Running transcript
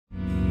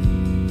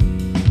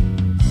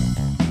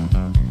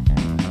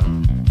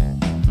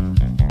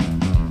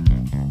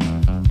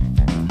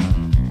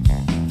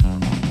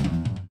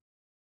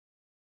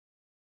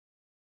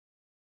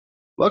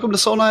Welcome to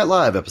Soul Night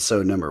Live,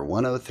 episode number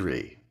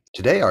 103.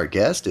 Today, our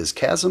guest is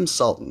Kasim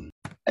Sulton.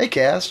 Hey,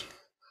 Kaz.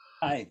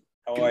 Hi,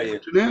 how are Good you?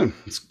 afternoon.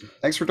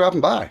 Thanks for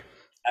dropping by.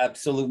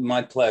 Absolute,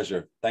 my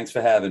pleasure. Thanks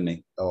for having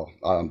me. Oh,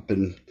 I've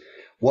been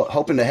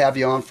hoping to have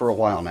you on for a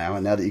while now,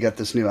 and now that you got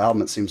this new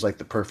album, it seems like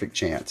the perfect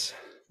chance.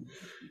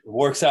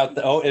 Works out.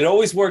 It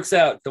always works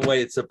out the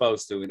way it's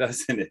supposed to,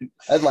 doesn't it?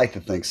 I'd like to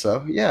think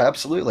so. Yeah,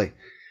 absolutely.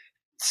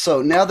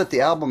 So now that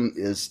the album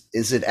is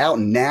it out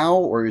now,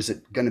 or is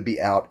it going to be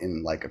out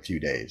in like a few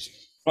days?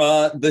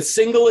 The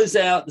single is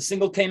out. The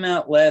single came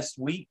out last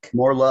week.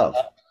 More love.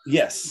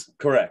 Yes,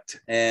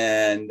 correct.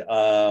 And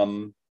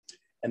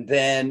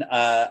then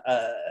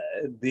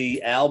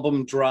the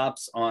album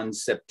drops on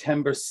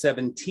September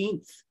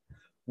 17th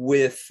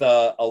with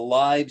a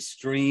live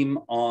stream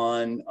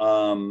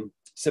on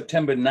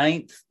September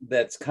 9th.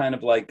 That's kind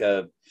of like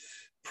a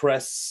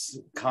press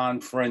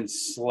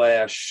conference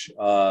slash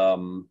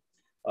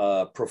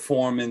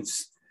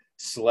performance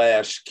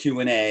slash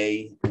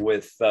Q&A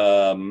with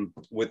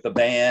the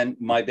band,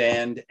 my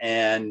band,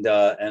 and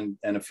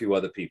a few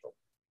other people.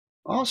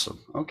 Awesome.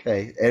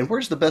 Okay. And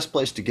where's the best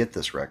place to get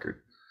this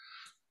record?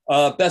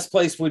 Best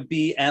place would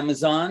be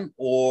Amazon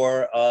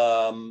or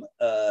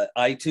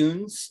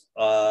iTunes.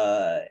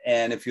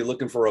 And if you're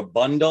looking for a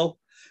bundle,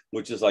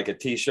 which is like a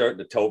T-shirt,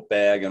 the tote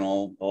bag, and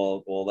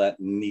all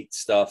that neat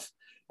stuff,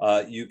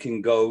 you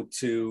can go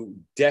to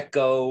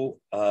Deco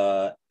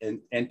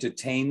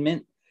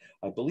Entertainment.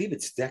 I believe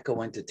it's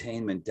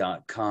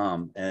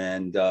decoentertainment.com,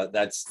 and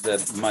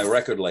that's my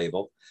record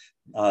label,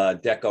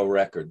 Deco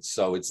Records.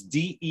 So it's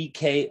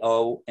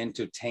DEKO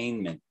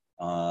Entertainment.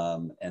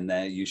 And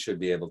then you should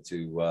be able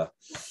to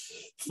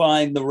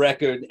find the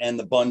record and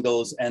the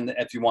bundles, and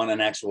if you want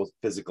an actual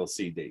physical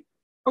CD.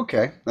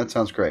 Okay, that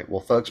sounds great.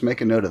 Well, folks,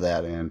 make a note of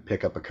that and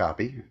pick up a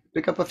copy.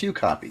 Pick up a few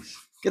copies.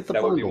 Get the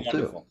That would be bundle too.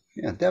 wonderful.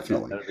 Yeah,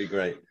 definitely. That'd be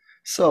great.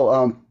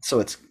 So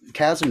it's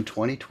Chasm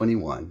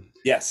 2021.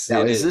 Yes.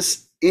 Now, is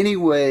this any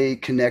way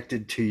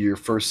connected to your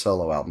first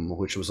solo album,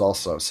 which was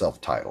also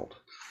self-titled?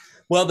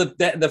 Well,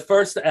 the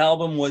first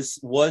album was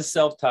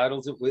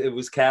self-titled. It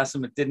was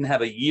Kasim. It didn't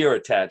have a year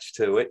attached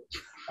to it.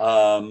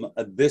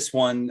 This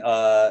one,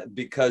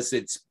 because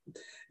it's,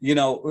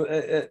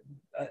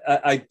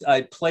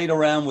 I played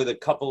around with a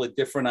couple of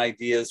different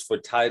ideas for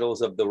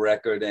titles of the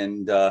record,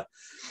 and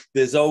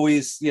there's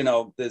always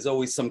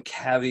some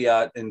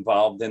caveat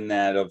involved in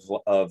that of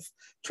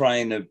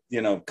trying to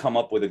come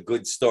up with a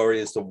good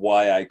story as to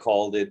why I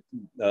called it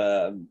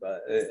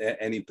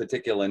any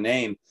particular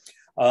name.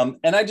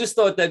 And I just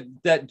thought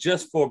that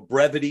just for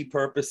brevity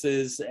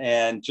purposes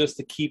and just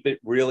to keep it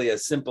really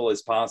as simple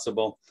as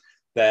possible,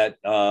 that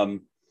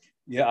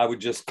I would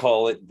just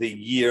call it the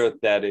year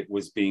that it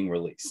was being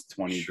released,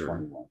 2021.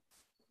 Sure.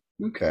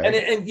 Okay. And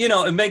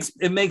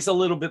it makes a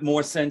little bit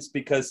more sense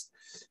because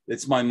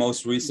it's my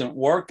most recent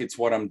work. It's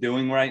what I'm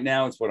doing right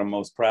now. It's what I'm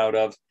most proud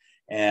of,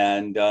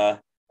 and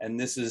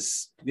this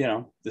is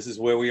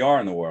where we are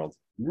in the world.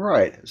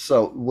 Right.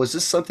 So was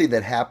this something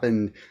that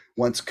happened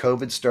once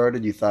COVID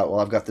started? You thought, well,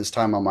 I've got this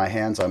time on my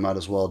hands, I might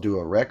as well do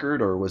a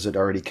record, or was it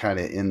already kind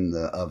of in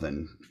the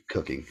oven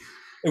cooking?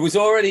 It was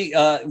already,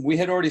 we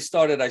had already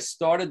started. I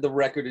started the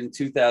record in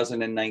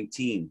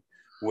 2019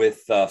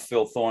 with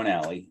Phil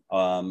Thornalley,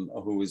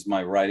 who was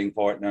my writing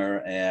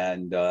partner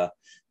and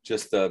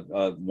just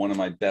one of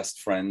my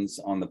best friends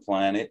on the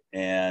planet.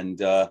 And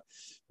I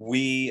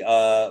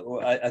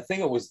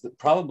think it was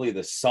probably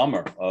the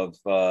summer of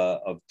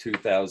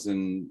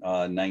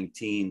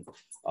 2019.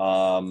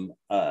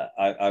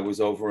 I was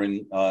over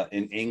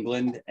in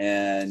England,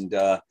 and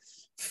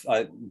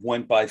I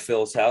went by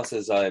Phil's house,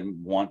 as I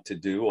want to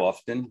do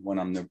often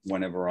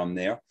whenever I'm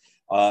there.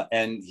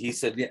 And he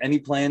said, "Any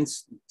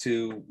plans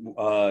to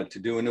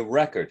do a new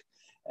record,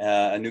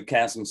 a new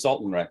Kasim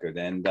Sulton record?"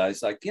 And I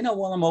was like,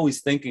 well, I'm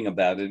always thinking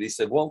about it. He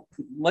said, "Well,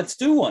 let's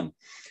do one."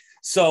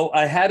 So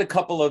I had a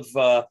couple of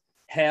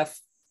half,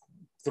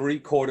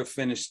 three-quarter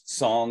finished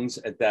songs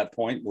at that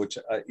point, which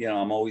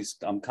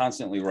I'm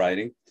constantly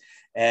writing,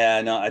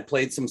 and I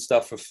played some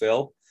stuff for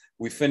Phil.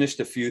 We finished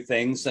a few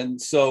things,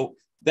 and so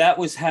that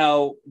was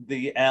how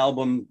the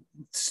album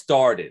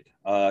started.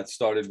 It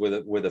started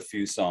with a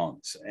few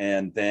songs,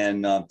 and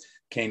then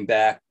came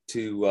back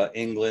to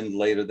England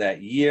later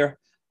that year.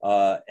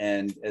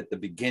 And at the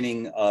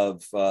beginning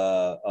of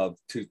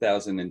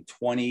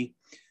 2020,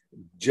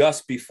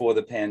 just before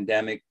the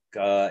pandemic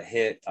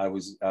hit, I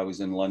was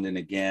in London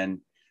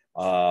again,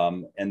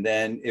 and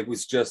then it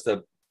was just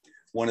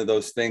one of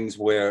those things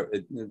where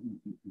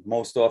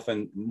more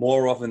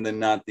often than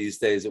not these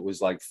days, it was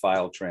like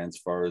file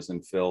transfers,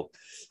 and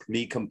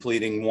me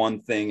completing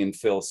one thing and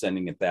Phil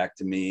sending it back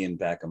to me, and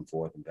back and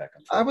forth and back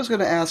and forth. I was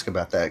going to ask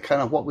about that.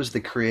 Kind of what was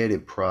the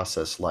creative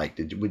process like?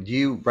 Would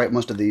you write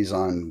most of these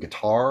on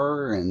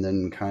guitar and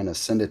then kind of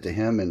send it to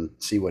him and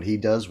see what he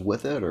does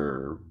with it,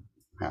 or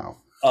how?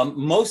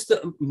 Most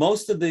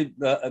of the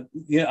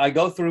I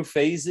go through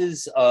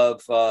phases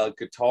of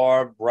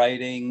guitar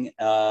writing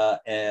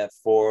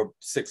for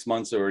 6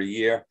 months or a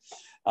year.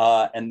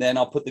 and then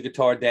I'll put the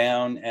guitar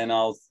down and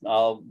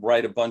I'll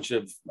write a bunch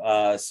of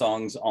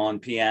songs on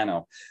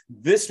piano.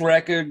 This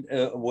record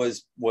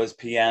was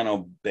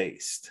piano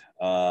based.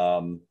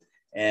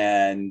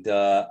 And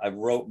I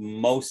wrote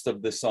most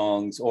of the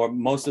songs, or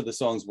most of the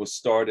songs was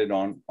started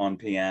on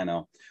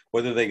piano.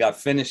 Whether they got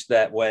finished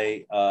that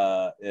way,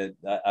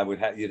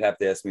 you'd have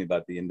to ask me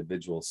about the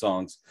individual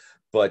songs.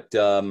 But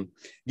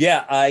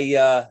yeah,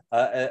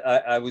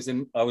 I was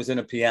in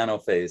a piano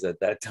phase at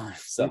that time,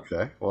 so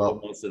Okay. wrote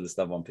Well, most of the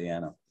stuff on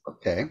piano.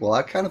 okay. Well,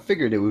 I kind of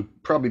figured it would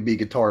probably be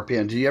guitar,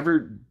 piano. Do you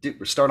ever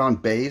start on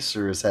bass,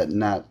 or is that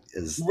not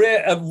as?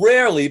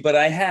 Rarely, but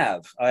I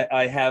have,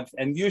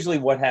 and usually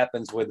what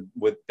happens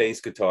with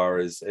bass guitar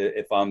is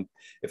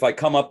if I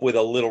come up with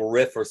a little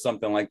riff or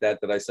something like that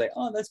I say,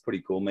 oh, that's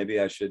pretty cool. Maybe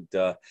I should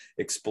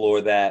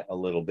explore that a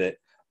little bit.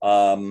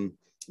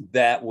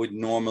 That would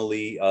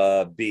normally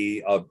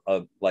be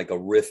like a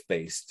riff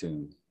based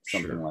tune,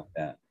 something Sure. like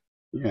that.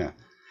 Yeah.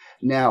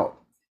 Now,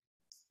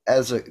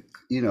 as a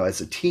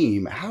as a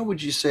team, how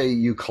would you say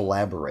you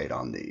collaborate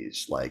on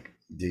these? Like,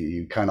 do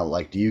you kind of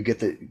like do you get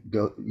the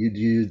go you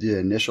do the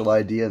initial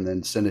idea and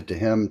then send it to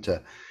him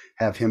to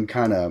have him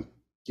kind of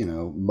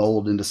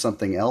mold into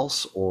something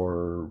else,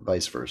 or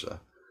vice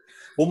versa?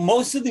 Well,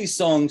 most of these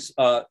songs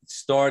they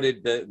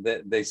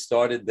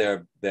started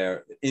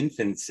their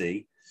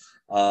infancy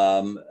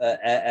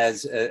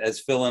as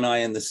Phil and I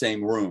in the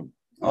same room,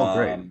 Oh,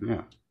 great.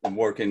 Yeah.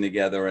 working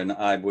together, and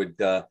I would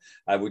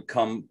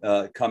come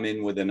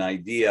in with an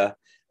idea,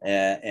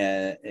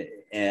 and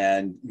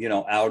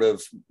out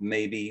of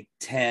maybe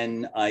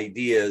 10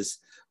 ideas,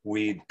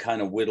 we'd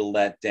kind of whittle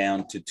that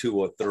down to 2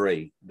 or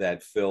 3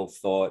 that Phil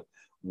thought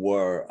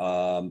were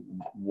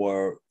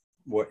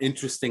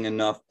interesting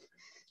enough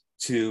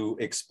to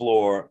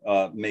explore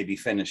maybe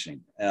finishing.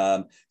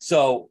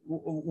 So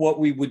what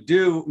we would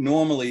do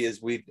normally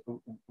is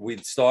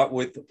we'd start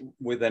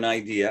with an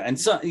idea, and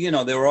so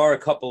there are a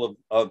couple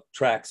of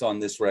tracks on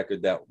this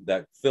record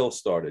that Phil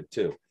started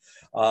too.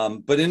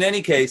 But in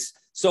any case,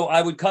 so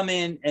I would come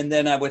in and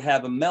then I would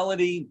have a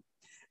melody,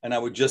 and I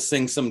would just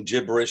sing some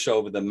gibberish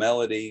over the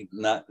melody,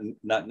 not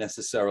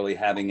necessarily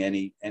having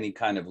any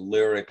kind of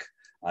lyric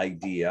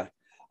idea.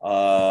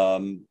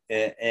 And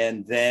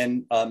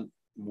then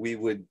we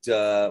would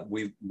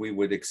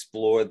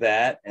explore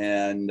that,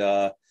 and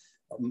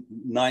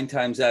 9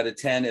 times out of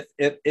 10,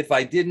 if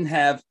I didn't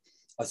have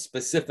a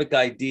specific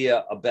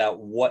idea about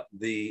what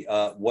the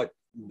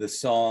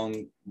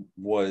song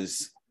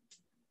was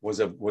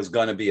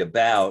going to be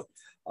about,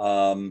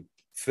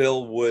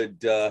 Phil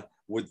would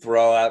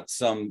throw out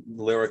some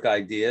lyric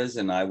ideas,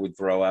 and I would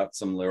throw out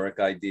some lyric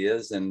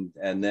ideas, and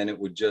then it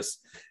would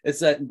just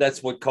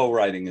that's what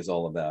co-writing is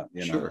all about,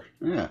 Sure.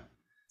 Yeah.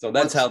 So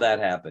Well, that's how that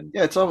happened.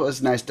 yeah, it's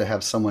always nice to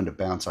have someone to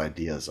bounce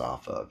ideas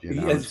off of. It's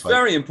It's like,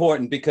 very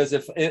important, because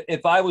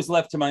if I was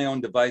left to my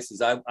own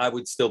devices, I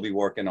would still be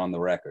working on the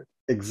record.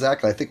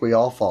 exactly. I think we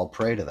all fall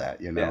prey to that.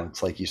 Yeah.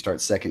 It's like you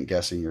start second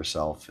guessing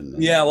yourself, and then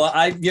Yeah, well,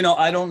 I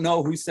don't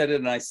know who said it,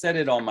 and I said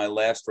it on my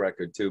last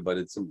record too, but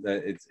it's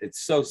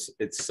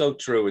so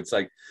true. It's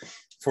like,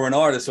 for an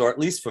artist, or at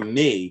least for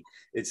me,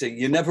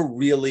 you never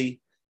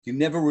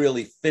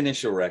really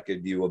finish a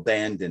record. You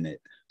abandon it,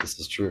 this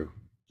is true.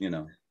 you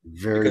know,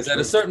 Very because at a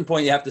true. certain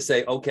point you have to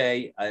say,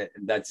 okay,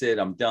 that's it,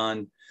 I'm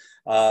done.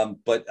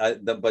 But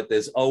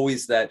there's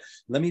always that,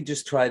 let me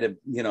just try to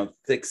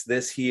fix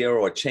this here,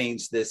 or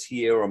change this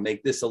here, or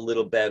make this a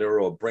little better,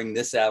 or bring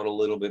this out a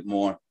little bit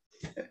more.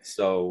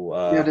 So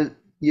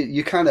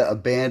You kind of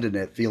abandon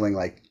it, feeling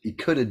like you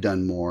could have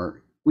done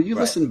more. When you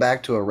right, listen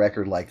back to a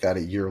record like that a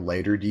year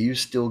later, do you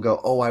still go,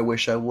 "Oh, I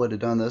wish I would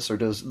have done this," or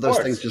does of those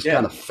things course, just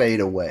kind yeah. of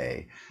fade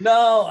away?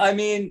 No, I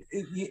mean,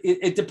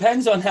 it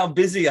depends on how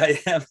busy I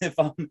am.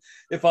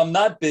 If I'm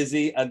not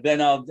busy,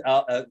 then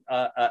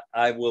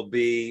I will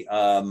be.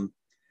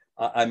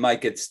 I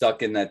might get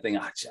stuck in that thing.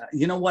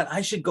 You know what?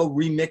 I should go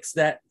remix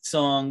that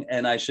song,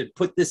 and I should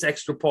put this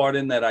extra part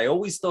in that I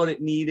always thought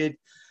it needed.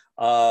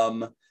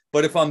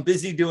 But if I'm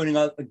busy doing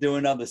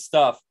other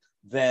stuff,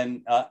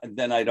 then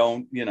I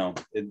don't.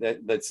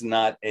 That's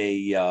not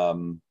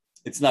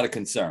it's not a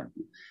concern.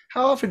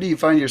 How often do you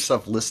find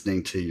yourself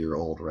listening to your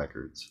old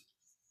records?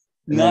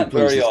 And that Not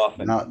includes very this,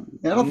 often. not,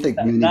 I don't think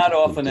many people do, Not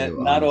often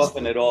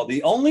honestly. at all.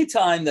 The only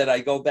time that I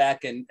go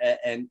back and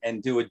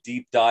do a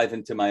deep dive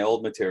into my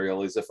old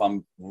material is if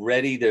I'm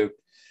ready to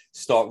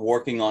start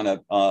working on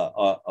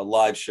a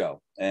live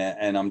show,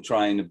 and I'm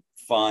trying to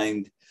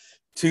find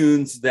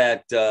tunes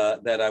that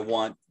I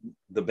want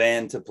the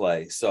band to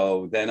play.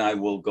 So then I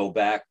will go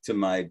back to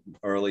my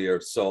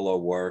earlier solo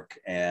work,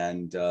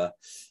 and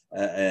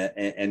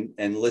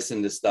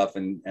listen to stuff,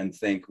 and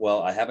think,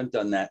 well, I haven't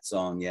done that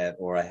song yet,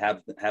 or I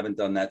haven't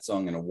done that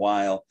song in a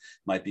while.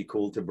 Might be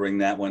cool to bring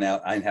that one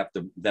out. I have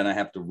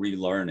to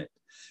relearn it.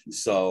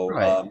 So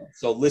Right.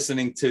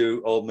 listening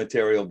to old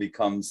material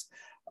becomes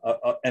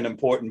an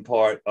important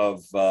part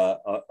of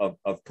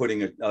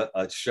putting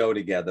a show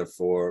together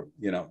for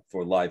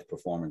live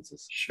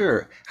performances.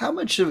 Sure. How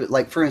much of it,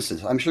 like for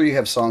instance, I'm sure you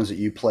have songs that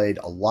you played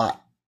a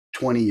lot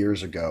 20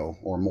 years ago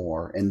or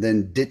more and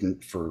then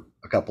didn't for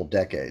a couple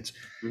decades.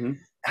 Mhm.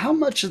 How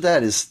much of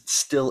that is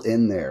still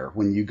in there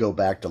when you go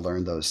back to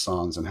learn those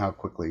songs, and how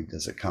quickly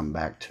does it come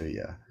back to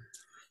you?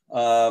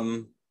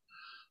 Um,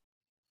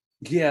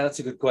 yeah, that's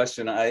a good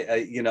question.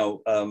 I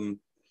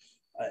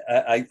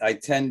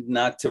tend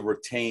not to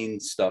retain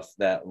stuff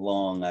that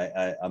long.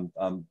 I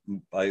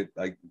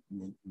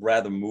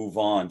rather move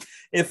on.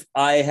 If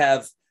I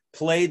have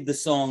played the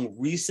song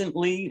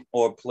recently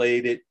or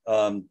played it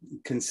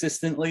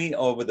consistently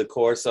over the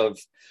course of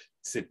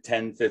say,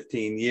 10,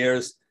 15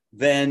 years,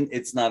 then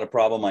it's not a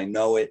problem. I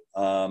know it.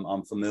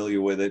 I'm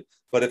familiar with it.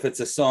 But if it's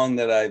a song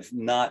that I've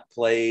not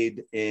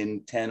played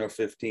in 10 or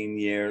 15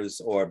 years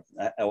or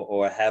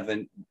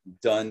haven't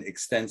done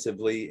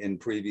extensively in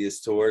previous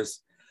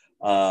tours,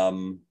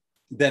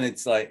 then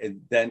it's like,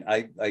 then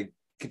I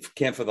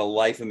can't for the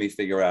life of me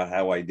figure out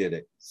how I did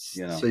it,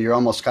 you know. So you're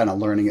almost kind of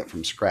learning it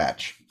from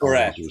scratch all those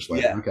Correct. years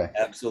later. Yeah, Okay.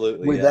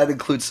 absolutely. Would Yeah. that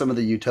include some of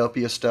the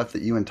Utopia stuff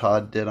that you and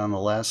Todd did on the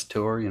last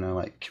tour? You know,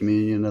 like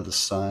Communion of the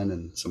Sun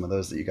and some of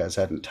those that you guys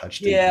hadn't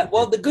touched in Yeah.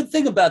 Well, years? the good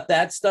thing about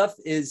that stuff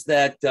is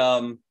that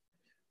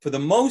for the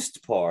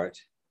most part,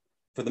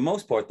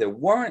 there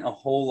weren't a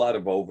whole lot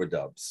of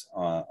overdubs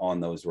on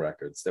those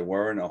records. There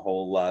weren't a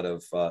whole lot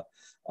of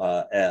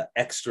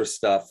extra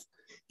stuff,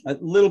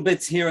 little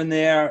bits here and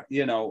there,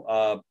 you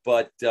know.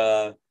 But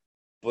a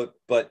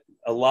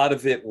lot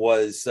of it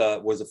was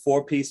a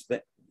four piece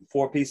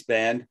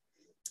band.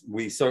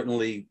 We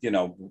certainly, you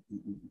know,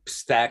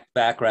 stacked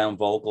background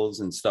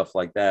vocals and stuff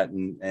like that,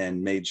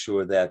 and made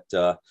sure that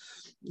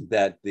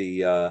that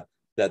the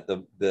that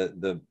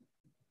the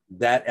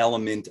that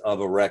element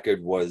of a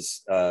record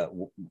was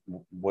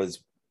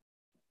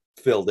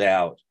filled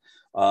out.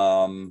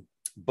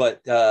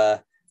 But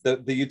the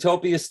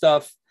Utopia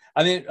stuff.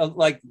 I mean,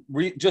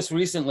 just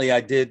recently, I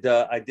did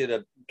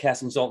a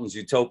Kasim Sultan's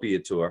Utopia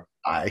tour.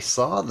 I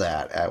saw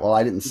that. Well,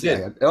 I didn't You see.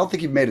 did. I don't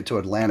think you've made it to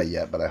Atlanta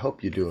yet, but I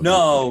hope you do eventually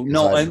No, because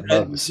no, I'd love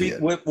to and see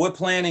it. we're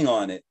planning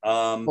on it.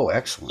 Oh,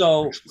 excellent,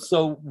 So excellent.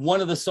 so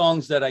one of the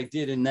songs that I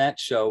did in that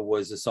show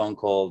was a song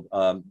called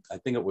I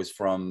think it was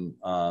from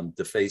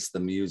Deface the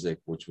Music,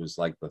 which was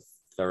like the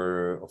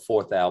third or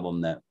fourth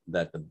album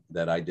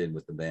that I did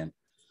with the band.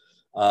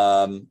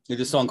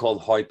 It's a song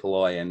called Hoi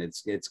Polloi, and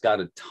it's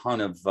got a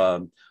ton of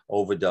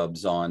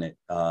overdubs on it,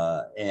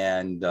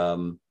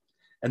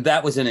 and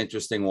that was an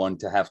interesting one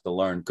to have to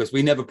learn because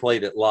we never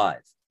played it live.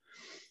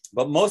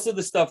 But most of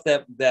the stuff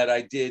that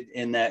I did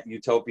in that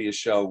Utopia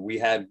show, we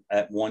had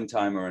at one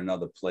time or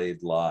another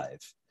played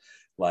live,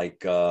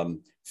 like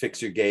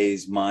Fix Your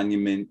Gaze,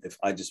 Monument, If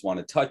I Just Want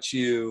to Touch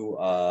You,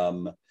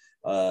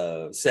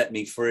 Set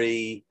Me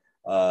Free.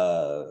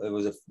 There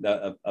was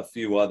a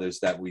few others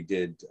that we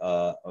did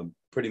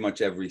pretty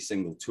much every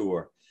single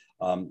tour.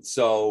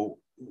 So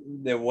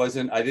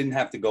I didn't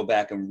have to go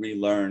back and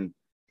relearn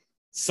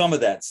some of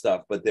that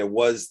stuff, but there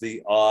was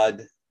the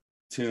odd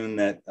tune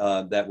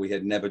that we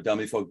had never done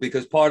before,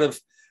 because part of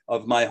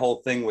my whole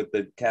thing with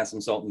the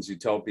Kasim Sultan's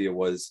Utopia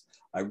was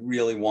I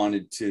really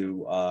wanted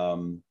to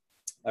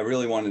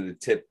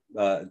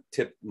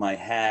tip my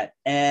hat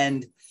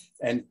and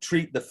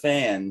treat the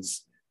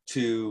fans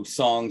to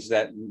songs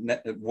that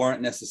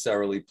weren't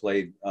necessarily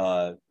played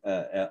on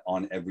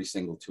every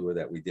single tour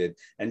that we did,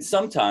 and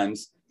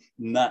sometimes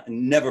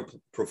never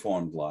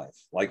performed live,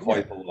 like Hoi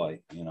Yeah, Polloi,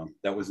 you know,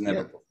 that was yeah, never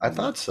I performed live.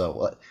 thought so.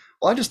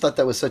 Well, I just thought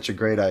that was such a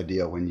great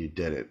idea when you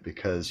did it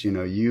because you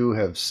know you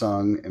have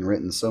sung and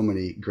written so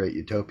many great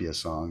Utopia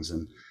songs,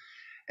 and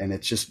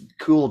it's just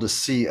cool to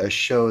see a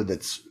show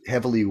that's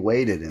heavily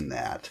weighted in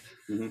that.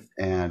 Mhm.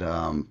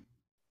 And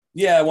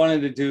Yeah, I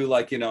wanted to do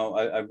like, you know,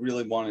 I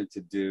really wanted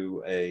to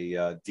do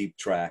a deep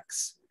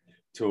tracks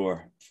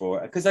tour for,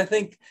 because I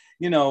think,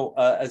 you know,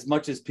 as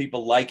much as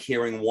people like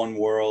hearing One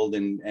World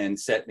and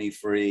Set Me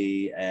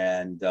Free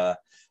and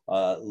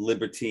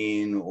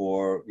Libertine,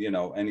 or, you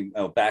know, any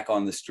Back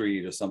on the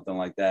Street or something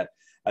like that,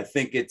 I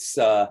think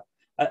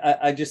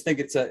I just think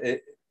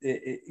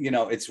you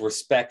know, it's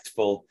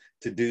respectful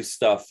to do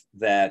stuff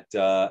that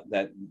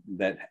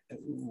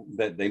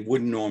they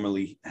wouldn't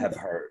normally have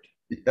heard.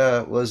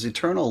 was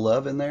Eternal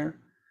Love in there?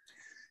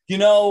 You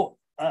know,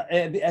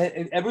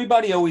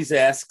 everybody always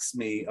asks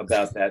me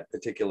about that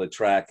particular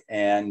track,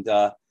 and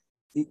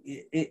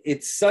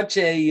it's such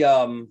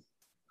a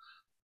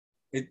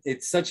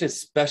it's such a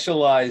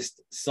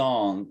specialized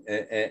song,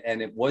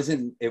 and it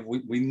wasn't.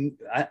 We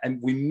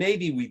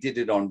did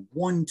it on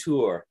one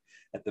tour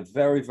at the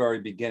very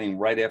beginning,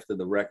 right after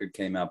the record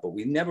came out, but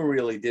we never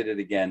really did it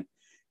again,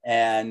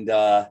 and.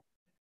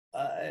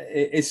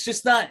 It's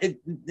just not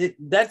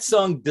that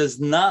song does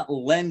not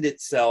lend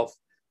itself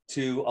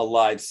to a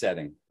live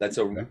setting.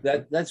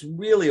 Okay. That's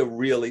really a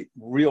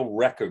real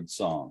record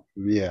song.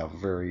 Yeah,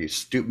 very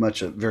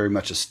much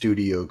a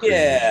studio Yeah,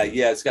 created.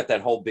 yeah, it's got that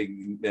whole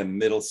big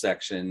middle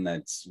section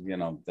that's, you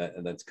know,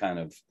 that's kind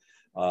of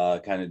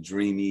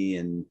dreamy,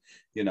 and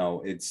you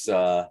know,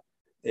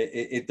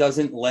 it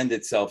doesn't lend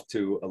itself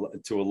to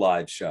a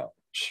live show.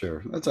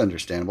 Sure, that's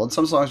understandable. And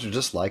some songs are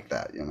just like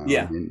that, you know. I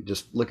Yeah, mean,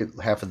 just look at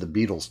half of the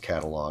Beatles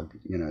catalog,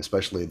 you know,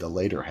 especially the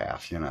later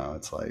half, you know.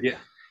 It's like yeah,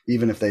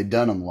 even if they'd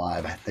done them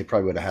live, they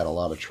probably would have had a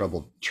lot of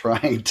trouble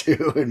trying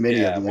to, and many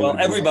of yeah. them they would Well, have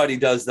been like, everybody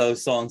does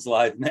those songs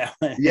live now.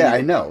 yeah,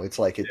 I know. It's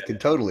like it could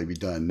totally be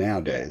done Yeah.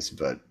 nowadays,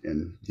 but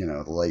in, you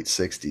know, the late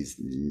 60s,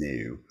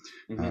 no,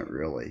 Hmm. not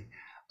really.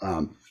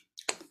 Um,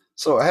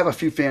 so I have a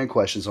few fan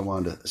questions I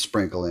wanted to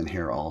sprinkle in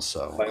here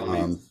also. By all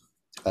means.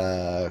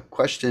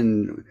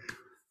 Question,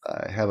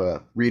 I have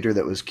a reader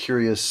that was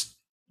curious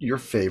your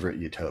favorite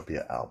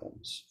Utopia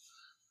albums.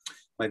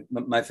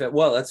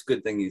 Well, that's a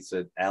good thing you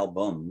said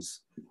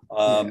albums.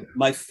 Yeah.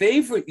 My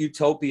favorite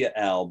Utopia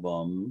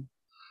album,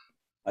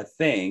 I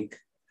think,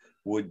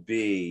 would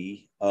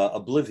be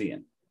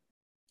Oblivion,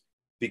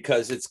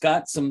 because it's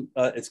got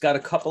a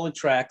couple of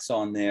tracks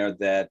on there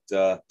that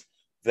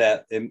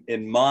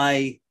in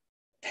my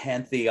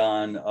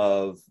pantheon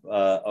of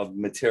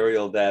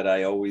material that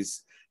I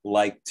always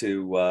like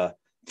to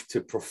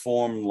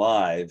perform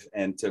live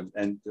and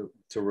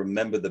to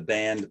remember the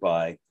band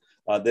by.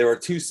 There are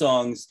two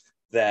songs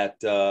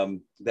that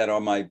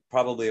are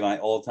probably my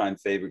all-time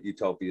favorite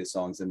Utopia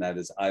songs, and that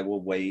is "I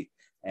Will Wait"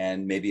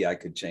 and "Maybe I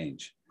Could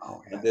Change."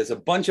 Oh, And yeah. there's a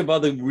bunch of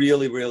other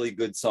really, really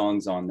good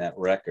songs on that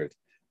record.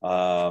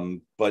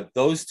 But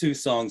those two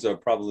songs are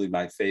probably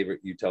my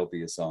favorite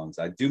Utopia songs.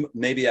 I do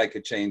 "Maybe I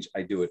Could Change."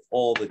 I do it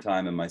all the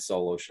time in my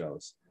solo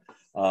shows.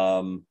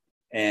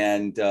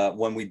 And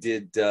when we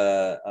did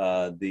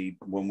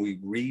when we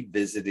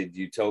revisited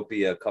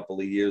Utopia a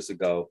couple of years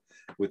ago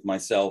with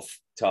myself,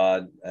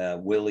 Todd,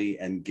 Willie,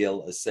 and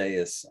Gil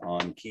Assayas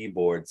on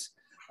keyboards,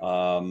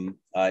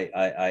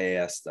 I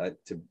asked I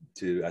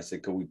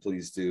said, could we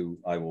please do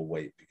 "I Will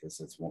Wait," because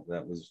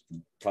that was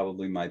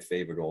probably my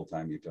favorite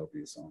all-time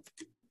Utopia song.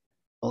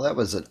 Well, that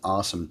was an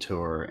awesome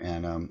tour,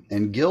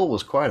 and Gil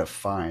was quite a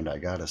find, I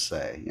gotta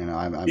say. You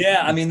know,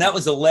 Yeah, I mean that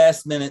was a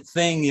last minute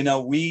thing. You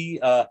know, we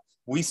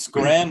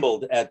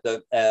scrambled at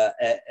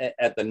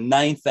the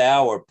ninth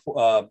hour.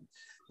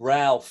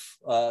 Ralph,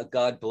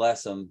 God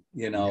bless him.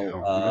 You know,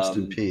 yeah, rest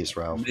in peace,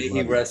 Ralph. We may he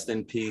love you. rest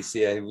in peace.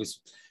 Yeah, he was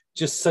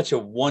just such a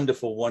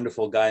wonderful,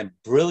 wonderful guy,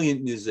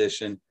 brilliant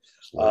musician,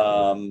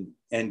 Absolutely.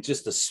 and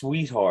just a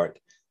sweetheart.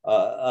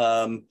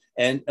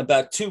 And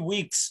about 2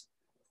 weeks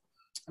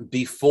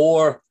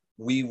before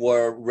we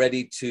were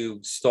ready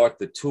to start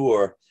the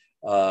tour,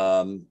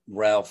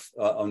 Ralph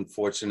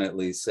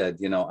unfortunately said,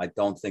 you know, I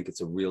don't think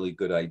it's a really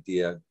good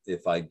idea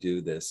if I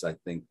do this. I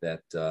think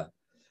that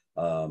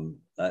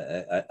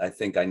I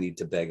think I need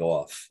to beg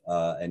off,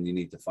 and you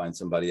need to find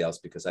somebody else,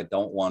 because I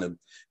don't want to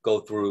go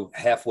through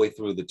halfway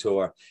through the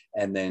tour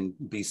and then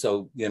be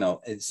so, you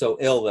know, so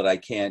ill that I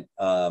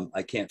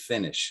can't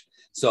finish.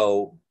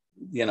 So,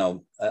 you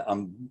know,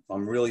 I'm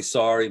really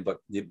sorry, but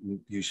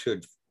you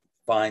should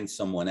find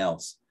someone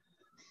else.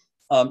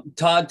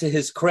 Todd, to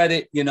his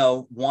credit, you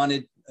know,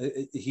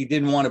 he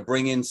didn't want to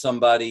bring in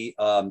somebody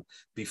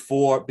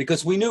before,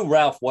 because we knew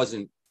Ralph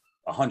wasn't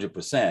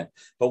 100%,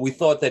 but we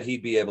thought that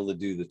he'd be able to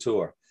do the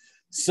tour.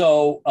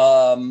 So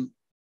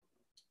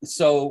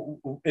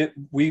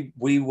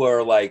we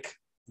were like,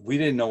 we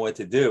didn't know what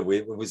to do.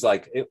 It was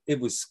like it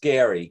was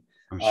scary.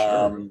 I'm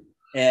sure. Um,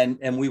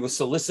 and we were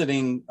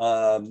soliciting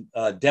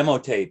demo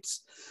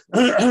tapes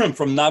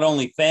from not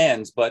only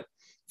fans but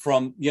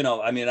from, you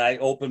know, I mean, I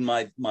opened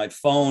my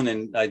phone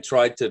and I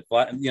tried to,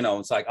 you know,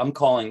 it's like I'm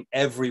calling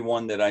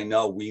everyone that I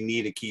know. We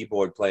need a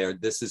keyboard player.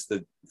 This is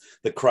the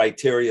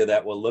criteria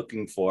that we're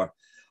looking for.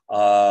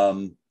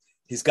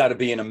 He's got to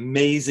be an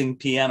amazing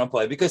piano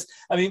player, because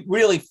I mean,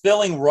 really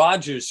filling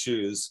Roger's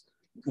shoes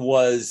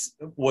was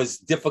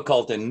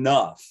difficult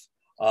enough.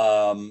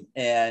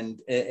 And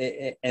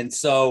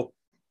so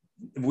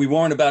we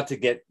weren't about to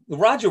get,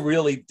 Roger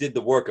really did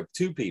the work of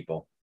two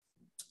people,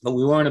 but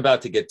we weren't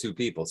about to get two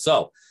people.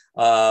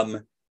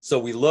 So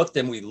we looked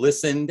and we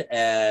listened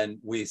and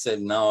we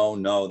said,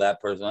 no, that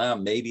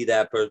person, maybe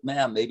that person,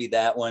 maybe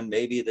that one,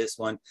 maybe this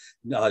one.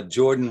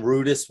 Jordan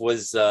Rudess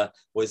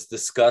was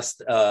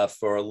discussed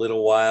for a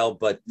little while,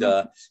 but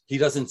he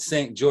doesn't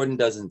sing. Jordan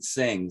doesn't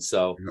sing,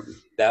 so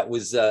that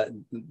was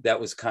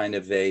kind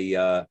of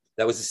that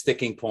was a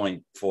sticking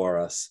point for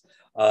us.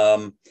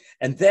 And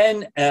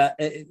then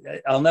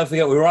I'll never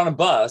forget, we were on a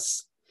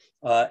bus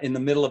in the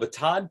middle of a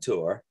Todd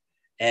tour,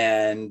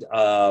 and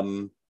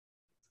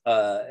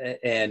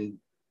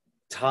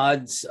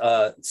Todd's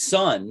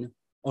son,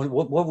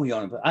 what were we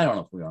on? I don't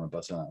know if we were on a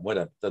bus or not.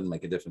 Whatever, doesn't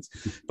make a difference.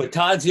 But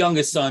Todd's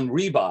youngest son,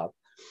 Rebob,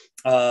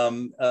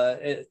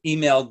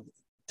 emailed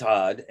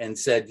Todd and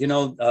said, you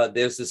know,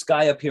 there's this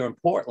guy up here in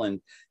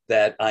Portland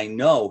that I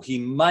know. He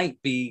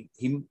might be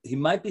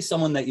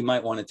someone that you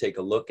might want to take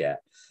a look at.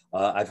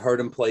 I've heard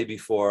him play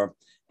before,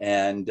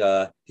 and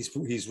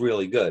he's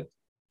really good.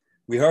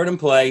 We heard him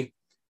play.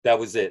 That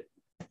was it.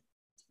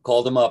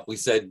 Called him up. We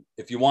said,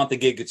 if you want the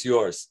gig, it's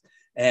yours.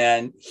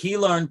 And he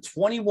learned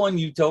 21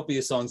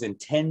 Utopia songs in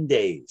 10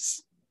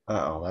 days.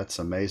 Oh, that's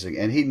amazing.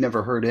 And he'd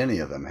never heard any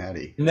of them, had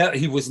he? No,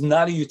 he was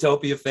not a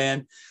Utopia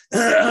fan.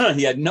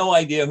 He had no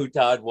idea who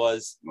Todd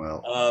was.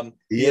 Well,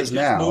 He he had is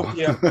just moved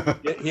now.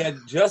 here. He had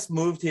just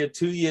moved here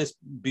 2 years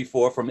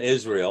before from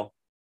Israel,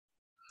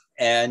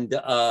 and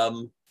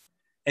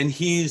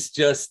he's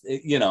just,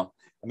 I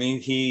mean,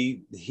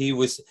 he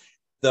was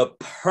the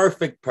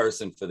perfect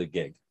person for the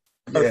gig.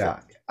 Perfect. Yeah,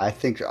 I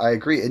think I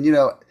agree. And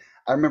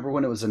I remember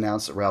when it was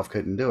announced that Ralph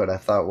couldn't do it, I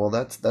thought, well,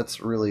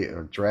 that's really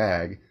a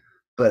drag,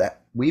 but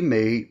we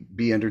may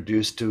be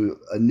introduced to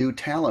a new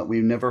talent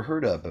we've never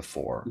heard of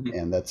before, Mhm.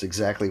 and that's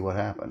exactly what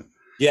happened.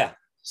 Yeah,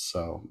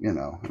 So,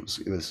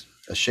 it was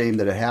a shame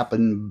that it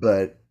happened,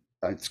 but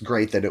it's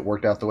great that it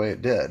worked out the way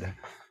it did.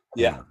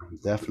 yeah.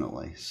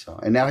 Definitely. So,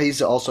 and now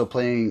he's also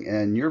playing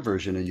in your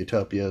version of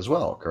Utopia as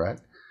well,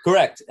 correct?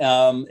 Correct.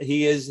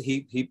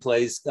 He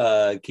plays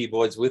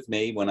keyboards with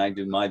me when I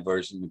do my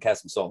version,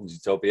 Kasim Sulton's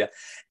Utopia,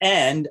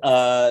 and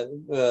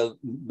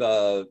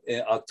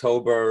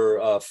October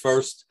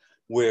 1st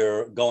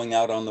we're going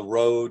out on the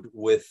road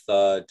with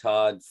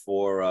Todd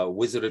for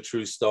Wizard of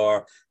True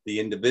Star, the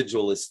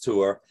Individualist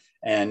tour,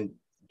 and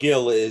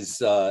Gil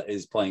is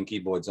playing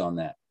keyboards on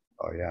that.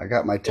 Oh yeah, I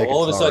got my So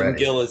all tickets of a sudden,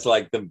 already. Gil is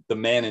like the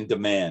man in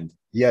demand.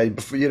 Yeah, he's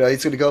going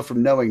to go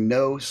from knowing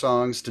no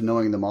songs to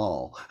knowing them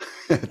all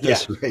at Yeah,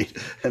 this rate,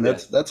 and yeah,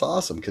 that's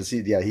awesome because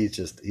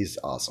he's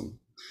awesome.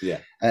 yeah.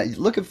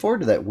 Looking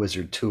forward to that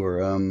Wizard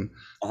tour.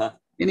 Uh-huh.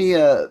 Any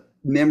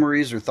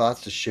memories or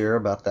thoughts to share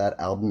about that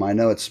album? I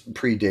know it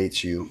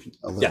predates you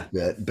a little Yeah.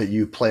 bit, but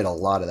you played a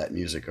lot of that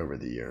music over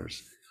the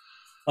years.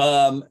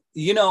 I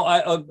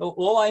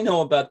all I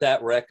know about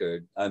that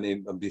record, I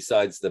mean,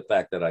 besides the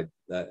fact that I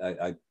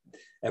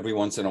every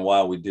once in a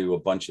while we do a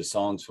bunch of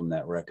songs from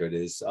that record,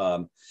 is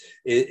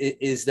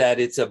that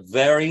it's a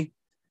very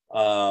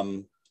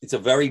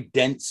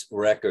dense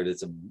record.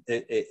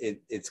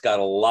 It's got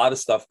a lot of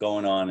stuff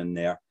going on in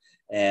there,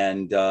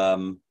 and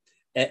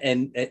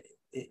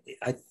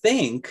I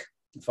think,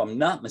 if I'm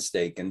not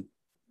mistaken,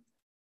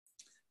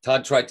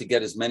 Todd tried to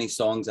get as many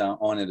songs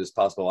on it as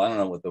possible. I don't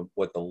know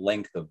what the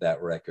length of that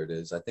record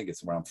is. I think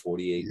it's around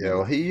 48 Yeah,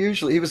 well, minutes.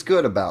 he was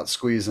good about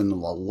squeezing a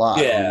lot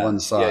on Yeah, one yeah,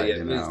 side, yeah.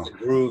 you Because know. the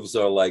grooves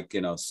are like,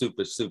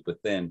 super, super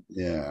thin.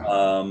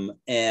 Yeah,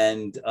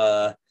 And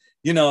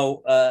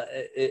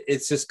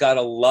it's just got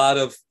a lot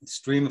of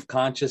stream of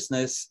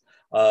consciousness,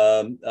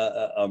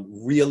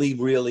 really,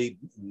 really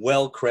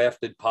well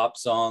crafted pop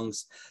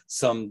songs,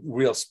 some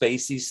real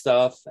spacey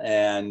stuff,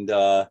 and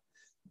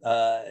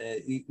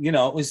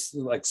it was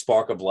like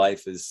Spark of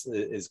Life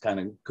is kind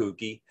of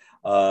kooky.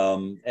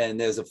 And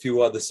there's a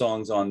few other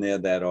songs on there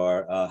that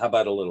are, how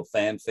about a little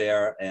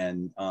fanfare?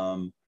 And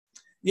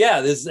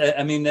yeah,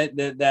 I mean,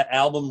 that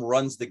album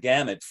runs the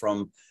gamut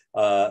from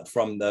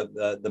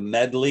the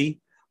medley,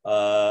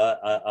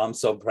 I'm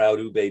so proud,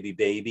 ooh baby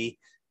baby,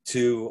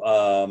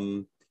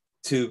 to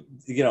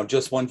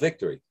just one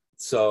victory. oh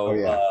So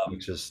yeah,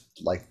 which is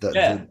like the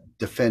yeah,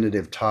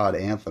 definitive Todd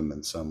anthem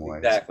in some ways.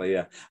 exactly.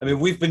 Yeah. I mean,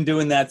 we've been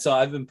doing that song.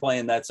 I've been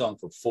playing that song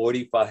for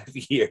 45 How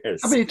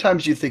years. many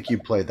times do you think you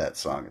played that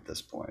song at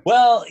this point?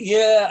 Well,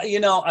 yeah,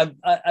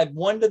 I've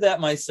wondered that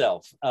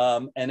myself.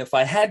 And if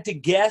I had to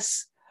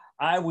guess,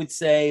 I would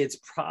say it's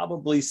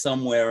probably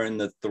somewhere in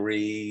the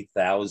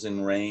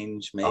 3,000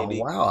 range, Oh maybe.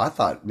 wow, I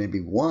thought maybe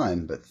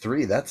one, but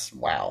three, that's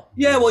wow.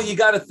 Yeah, well, you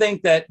got to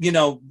think that,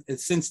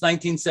 since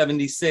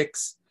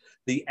 1976,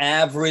 the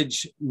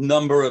average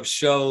number of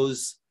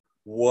shows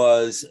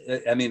was,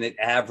 I mean, it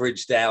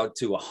averaged out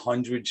to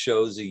 100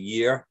 shows a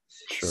year.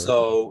 Sure.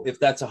 So if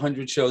that's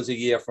 100 shows a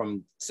year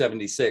from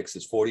 76,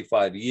 it's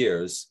 45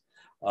 years.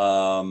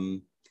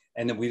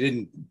 And then we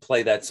didn't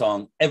play that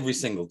song every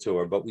single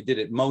tour, but we did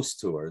it most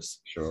tours.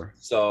 Sure.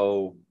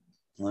 So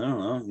I don't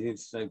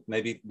know,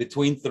 maybe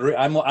between three,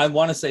 I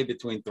want to say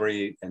between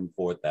 3 and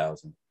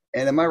 4,000.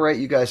 And am I right?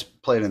 You guys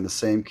played in the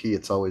same key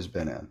it's always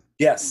been in.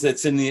 Yes,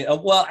 it's in the,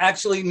 well,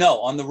 actually, no,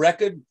 on the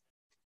record,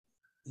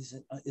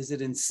 is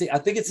it in C? I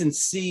think it's in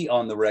C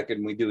on the record,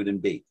 and we do it in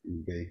B.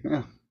 In B.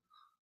 Yeah.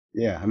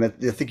 Yeah. I mean,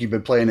 I think you've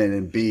been playing it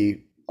in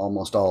B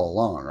almost all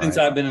along, Since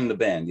right? I've been in the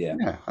band, yeah.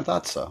 Yeah, I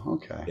thought so.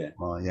 Okay. Yeah.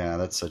 Well, yeah,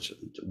 that's such a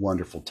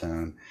wonderful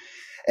tone.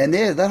 And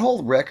then that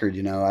whole record,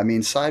 I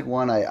mean, side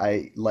one,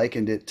 I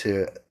likened it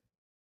to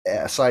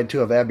side two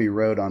of Abbey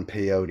Road on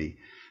peyote.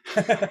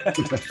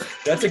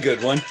 That's a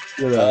good one.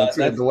 It's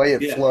That's, the way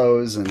it yeah,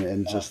 flows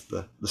and just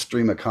the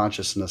stream of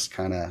consciousness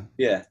kind of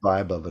yeah,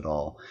 vibe of it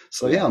all.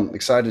 So yeah, yeah, I'm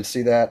excited to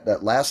see that.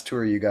 That last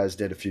tour you guys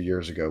did a few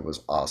years ago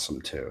was awesome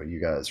too. You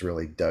guys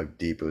really dug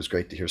deep. It was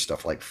great to hear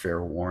stuff like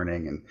Fair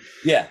Warning and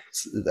yeah.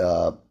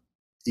 uh,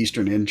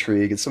 Eastern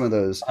Intrigue and some of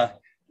those Uh,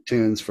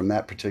 tunes from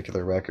that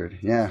particular record.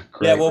 Yeah,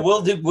 yeah, great. well,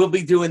 we'll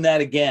be doing that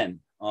again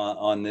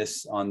on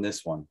this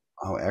one.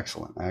 Oh,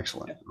 excellent,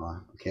 excellent. Yeah. I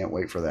can't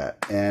wait for that.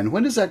 And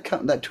when does that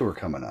tour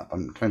coming up?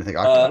 I'm trying to think.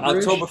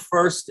 October-ish? October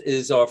 1st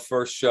is our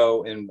first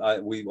show, and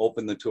we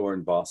open the tour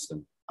in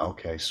Boston.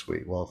 Okay,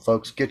 sweet. Well,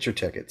 folks, get your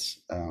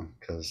tickets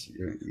because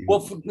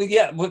Well,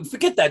 yeah,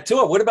 forget that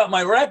tour. What about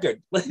my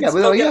record? yeah, Let's go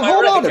well, get yeah. my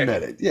Hold on a record.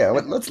 minute. Yeah,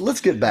 let's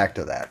get back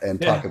to that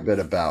and talk Yeah. a bit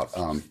about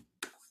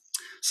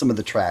some of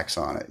the tracks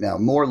on it. Now,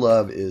 More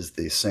Love is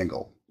the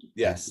single. And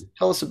Yes.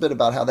 tell us a bit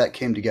about how that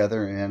came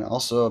together and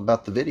also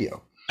about the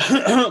video.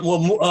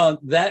 Well,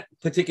 that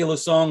particular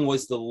song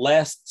was the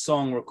last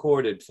song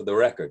recorded for the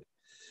record.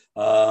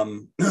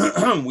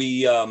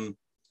 We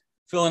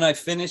Phil and I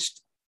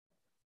finished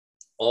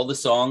all the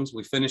songs.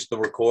 We finished the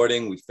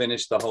recording. We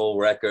finished the whole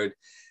record,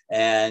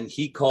 and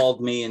he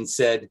called me and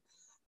said,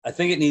 "I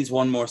think it needs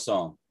one more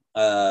song.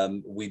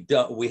 We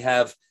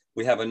have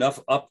enough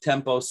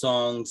up-tempo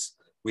songs.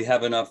 We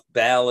have enough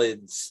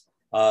ballads.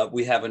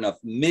 We have enough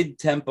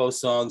mid-tempo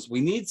songs.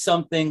 We need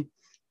something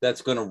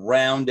that's going to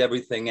round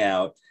everything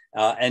out."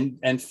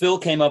 And Phil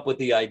came up with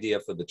the idea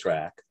for the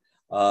track.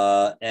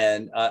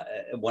 And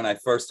when I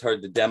first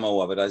heard the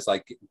demo of it, I was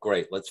like,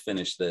 "Great, let's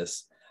finish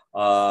this."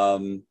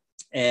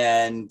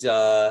 And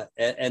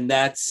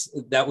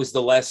that was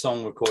the last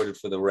song recorded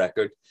for the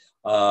record.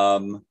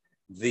 The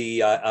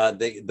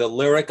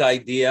lyric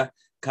idea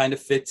kind of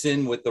fits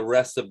in with the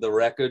rest of the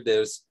record.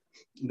 There's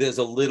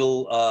a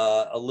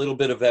little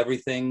bit of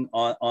everything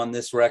on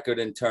this record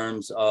in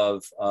terms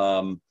of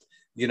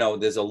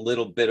there's a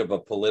little bit of a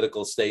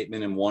political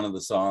statement in one of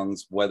the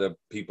songs, whether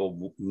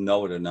people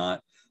know it or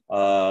not.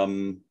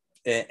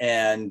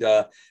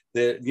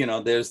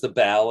 There's the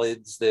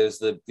ballads, there's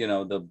the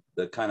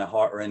kind of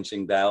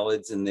heart-wrenching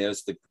ballads, and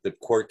there's the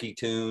quirky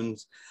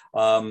tunes.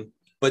 But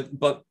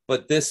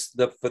this,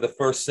 for the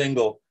first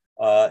single,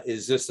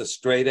 is just a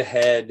straight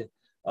ahead,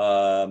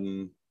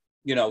 kind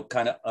of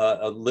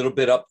a little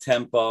bit up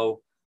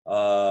tempo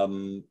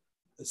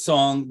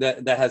song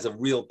that has a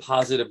real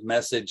positive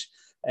message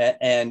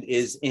and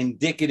is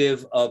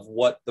indicative of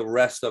what the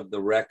rest of the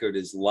record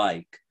is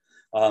like.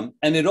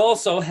 And it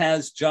also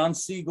has John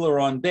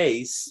Siegler on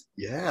bass,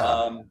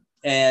 Yeah.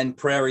 and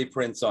Prairie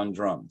Prince on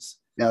drums.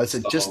 Now, is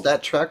it just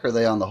that track or are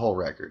they on the whole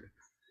record?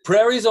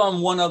 Prairie's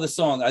on one other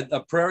song.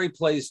 Prairie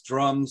plays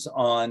drums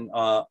on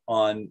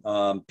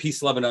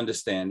Peace, Love, and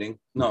Understanding.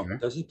 No, Okay.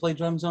 does he play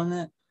drums on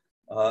that?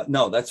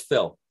 No, that's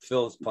Phil.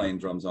 Phil's playing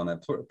drums on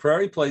that.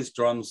 Prairie plays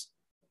drums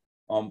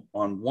on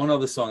one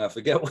other song. I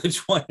forget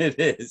which one it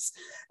is.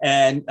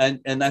 And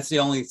that's the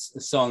only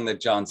song that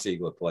John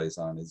Siegler plays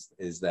on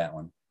is that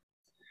one.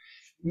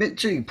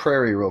 Mentioning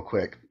Prairie real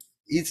quick.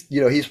 He's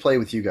played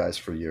with you guys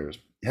for years.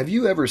 Have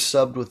you ever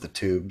subbed with the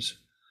Tubes?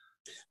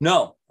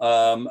 No,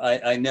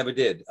 I never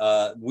did.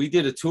 We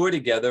did a tour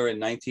together in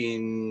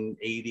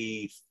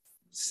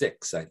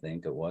 1986, I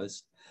think it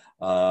was.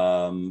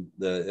 Or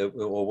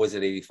was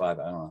it 85?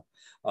 I don't know.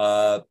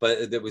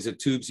 But there was a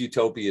Tubes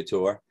Utopia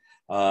tour.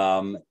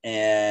 But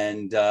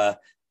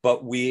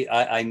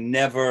I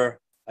never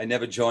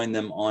joined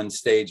them on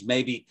stage.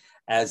 Maybe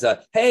as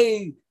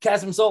hey,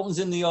 Kasim Sulton's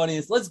in the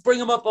audience, let's bring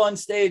him up on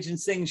stage and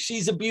sing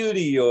 "She's a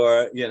Beauty"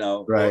 or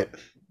Right. or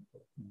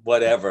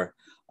whatever.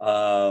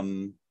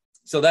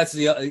 So that's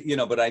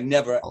but I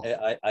never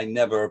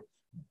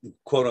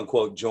quote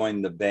unquote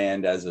joined the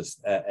band as a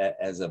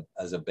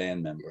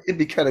band member. It'd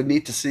be kind of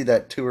neat to see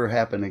that tour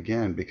happen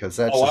again because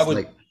that's Oh, just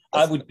like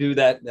I would do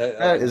that.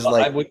 that is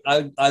like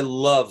I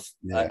love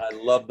yeah. I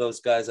love those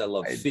guys. I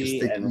love I just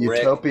Fee think and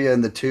Rick. Utopia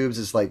and the Tubes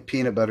is like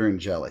peanut butter and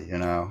jelly,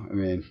 I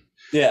mean,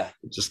 Yeah.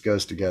 it just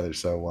goes together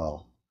so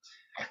well.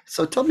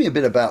 So tell me a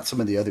bit about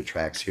some of the other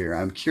tracks here.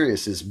 I'm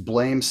curious, is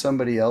Blame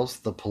Somebody Else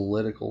the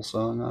political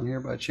song on here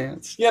by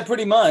chance? Yeah,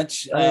 pretty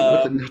much.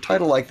 Right, with a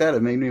title like that,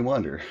 it made me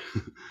wonder.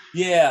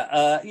 Yeah,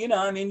 I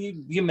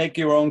mean, you make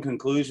your own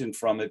conclusion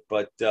from it,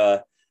 but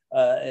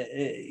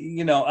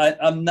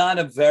I'm not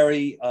a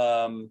very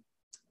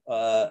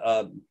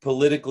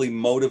politically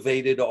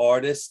motivated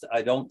artist.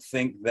 I don't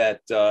think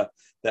that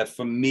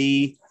for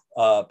me,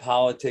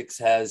 politics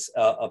has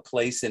a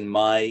place in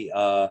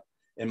my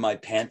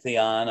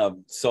pantheon of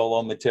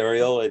solo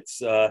material. I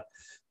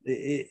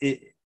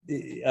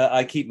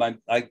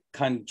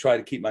kind of try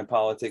to keep my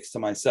politics to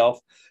myself,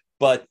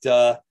 but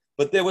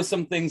there were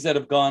some things that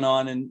have gone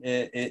on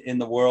in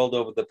the world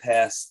over the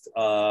past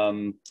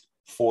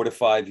 4 to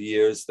 5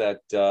 years that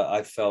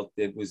I felt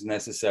it was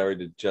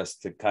necessary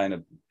to kind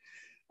of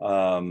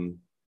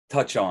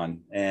touch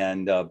on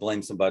and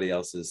blame somebody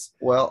else's.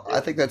 Well,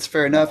 I think that's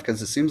fair enough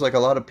because it seems like a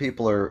lot of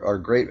people are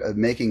great at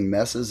making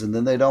messes and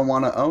then they don't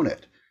want to own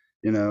it.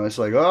 It's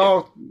like,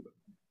 oh,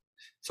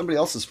 somebody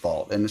else's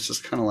fault. And it's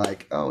just kind of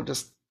like, oh,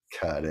 just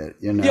cut it,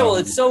 Yeah, well,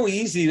 it's so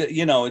easy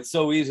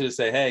to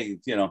say, hey,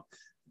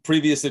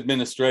 previous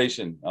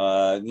administration,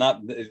 I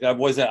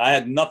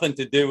had nothing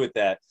to do with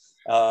that.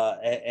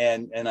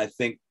 And I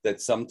think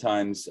that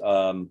sometimes,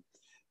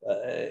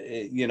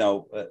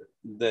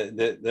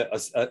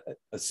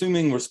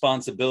 assuming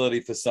responsibility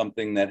for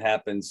something that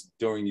happens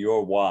during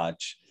your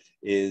watch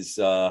is,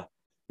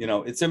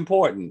 it's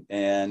important.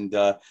 And,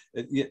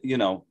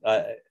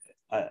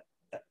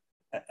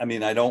 I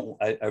mean, I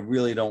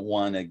really don't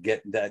want to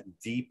get that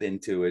deep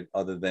into it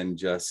other than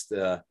just,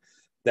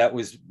 that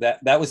was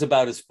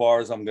about as far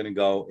as I'm going to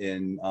go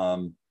in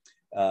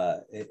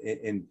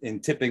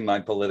tipping my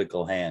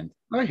political hand.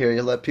 I hear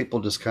you. Let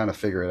people just kind of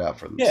figure it out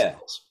for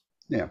themselves.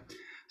 Yeah.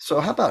 So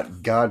how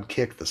about God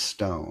Kick the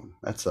Stone?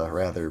 That's a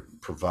rather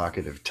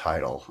provocative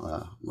title.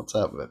 What's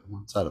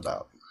that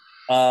about?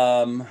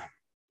 Um,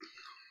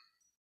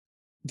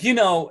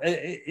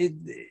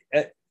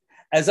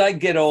 as I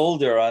get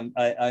older, I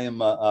am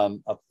a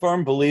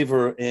firm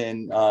believer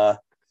in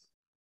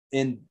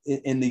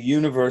the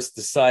universe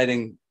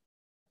deciding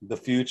the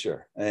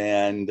future,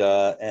 and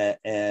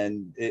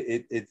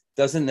it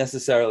doesn't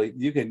necessarily.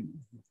 You can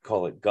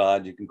call it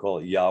God, you can call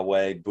it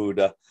Yahweh,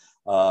 Buddha,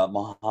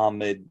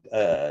 Muhammad,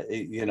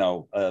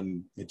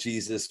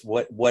 Jesus,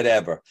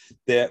 whatever.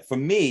 There, for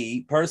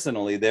me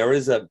personally, there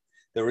is a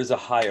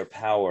higher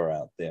power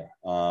out there.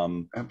 I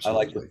like to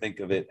Absolutely. think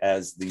of it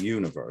as the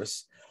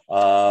universe,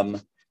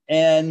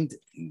 and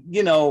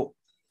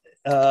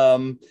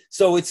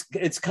so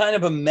it's kind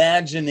of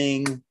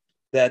imagining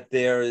that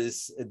there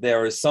is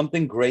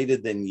something greater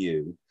than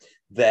you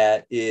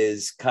that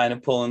is kind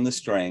of pulling the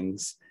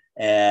strings,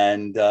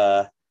 and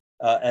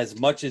as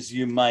much as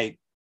you might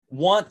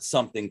want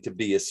something to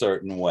be a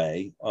certain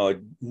way or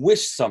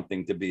wish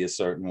something to be a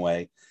certain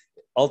way,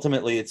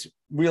 ultimately it's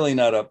really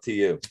not up to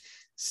you.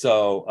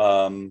 So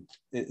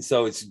it's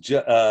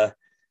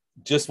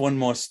just one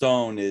more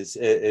stone is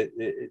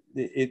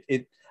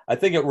it I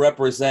think it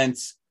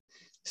represents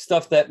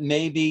stuff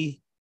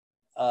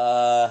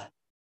uh,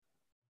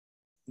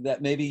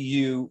 that maybe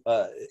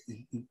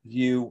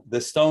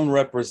the stone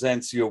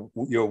represents your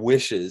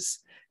wishes,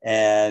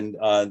 and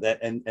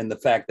the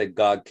fact that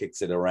God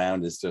kicks it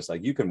around is just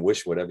like you can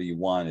wish whatever you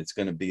want. It's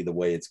going to be the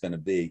way it's going to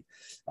be,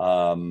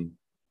 um,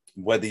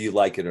 whether you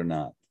like it or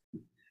not.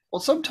 Well,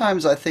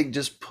 sometimes I think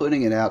just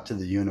putting it out to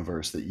the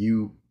universe that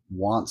you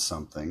want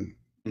something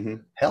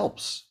Mm-hmm.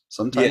 helps.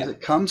 Sometimes Yeah. it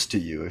comes to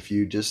you if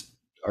you just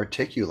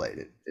articulate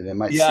it, and it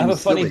might Yeah, I have seem a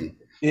funny. silly.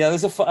 Yeah,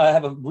 I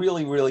have a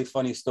really really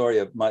funny story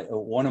of my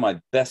one of my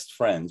best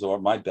friends, or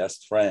my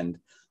best friend,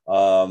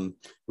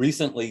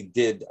 recently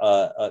did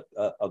a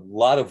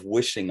lot of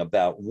wishing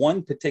about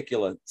one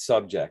particular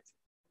subject,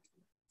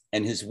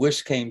 and his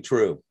wish came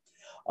true.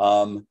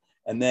 And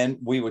then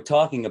we were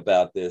talking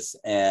about this,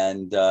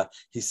 and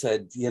he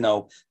said,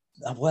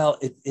 well,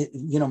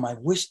 my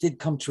wish did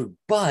come true,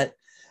 but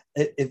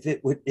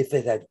if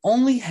it had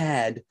only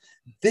had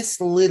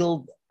this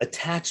little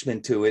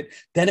attachment to it,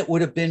 then it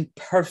would have been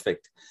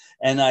perfect.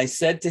 And I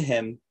said to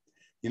him,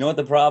 you know what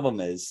the problem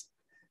is?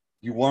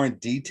 You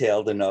weren't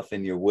detailed enough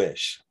in your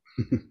wish.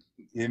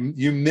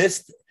 You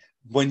missed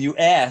when you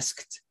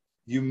asked,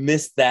 you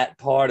missed that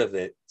part of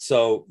it.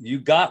 So you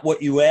got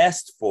what you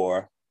asked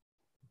for,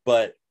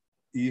 but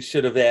you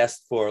should have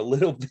asked for a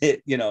little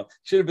bit,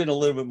 should have been a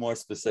little bit more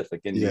specific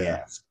in the Yeah,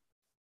 ask.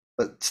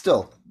 but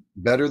still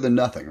better than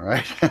nothing,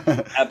 right?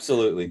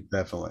 Absolutely.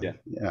 Definitely. Yeah.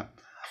 Yeah.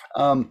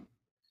 Um,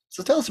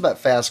 so tell us about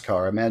Fast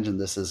Car. I imagine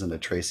this isn't a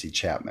Tracy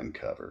Chapman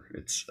cover.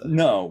 It's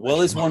No,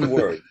 well, it's original. one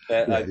word.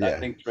 Yeah, I yeah,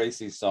 think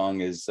Tracy's song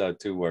is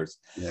two words.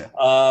 yeah.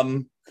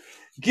 Um,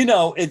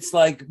 it's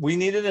like we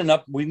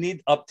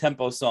need up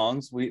tempo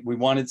songs. We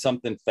wanted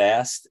something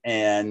fast,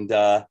 and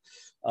Phil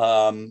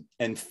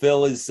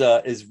is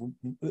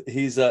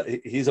he's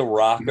a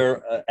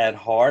rocker at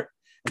heart,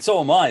 and so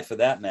am I for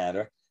that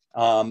matter.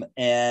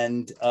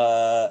 And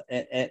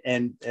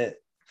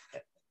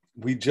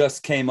we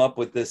just came up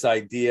with this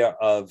idea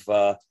of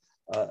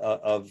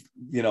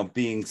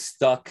being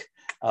stuck.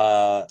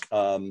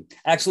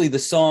 Actually, the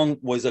song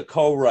was a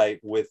co-write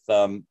with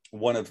one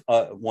of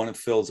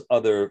Phil's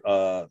other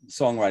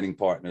songwriting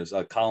partners,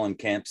 Colin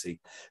Campsey.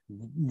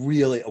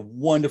 Really a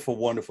wonderful,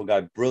 wonderful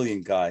guy,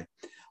 brilliant guy.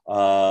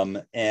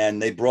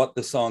 And they brought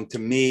the song to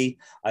me.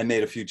 I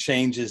made a few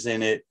changes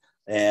in it,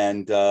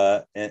 and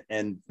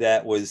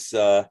that was.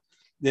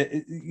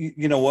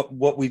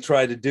 What we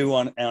try to do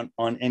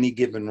on any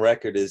given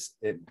record is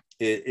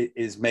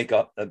make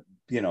up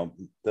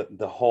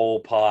the whole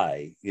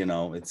pie.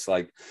 It's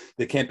like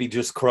there can't be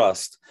just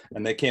crust,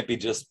 and there can't be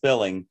just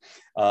filling.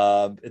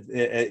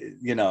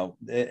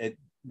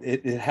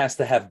 It has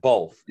to have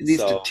both. It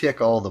needs to So tick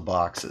all the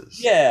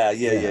boxes. yeah,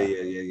 yeah, yeah, Yeah,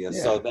 yeah, yeah, yeah.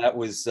 So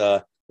yeah.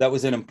 that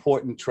was an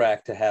important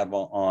track to have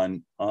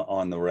on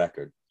the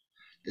record.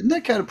 And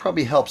that kind of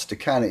probably helps to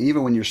kind of,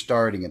 even when you're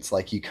starting, it's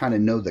like you kind of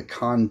know the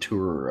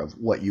contour of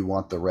what you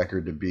want the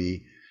record to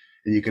be.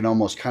 And you can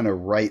almost kind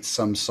of write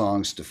some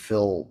songs to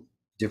fill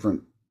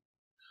different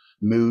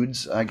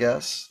moods, I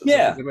guess. Is that a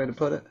Yeah. good way to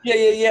put it? Yeah,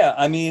 yeah, yeah.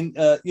 I mean,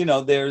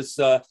 there's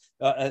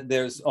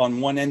on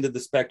one end of the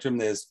spectrum,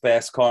 there's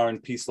Fast Car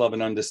and Peace, Love,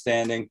 and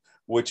Understanding,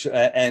 which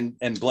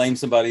and Blame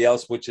Somebody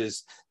Else, which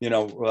is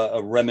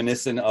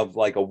reminiscent of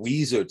like a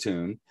Weezer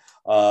tune.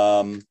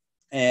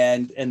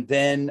 And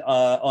then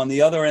on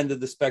the other end of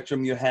the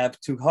spectrum, you have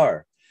To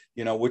Her,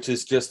 which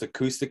is just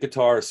acoustic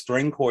guitar, a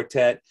string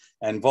quartet,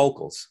 and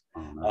vocals.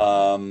 Oh,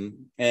 no.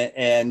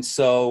 And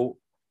so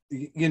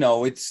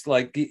it's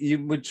like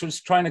we're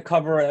just trying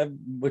to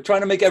we're trying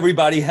to make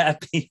everybody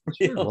happy,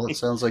 Sure. Well, it really.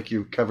 sounds like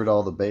you've covered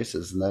all the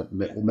bases, and that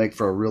will make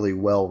for a really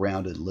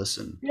well-rounded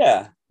listen.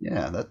 Yeah.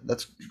 Yeah,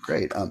 that's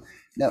great.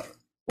 Now,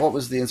 what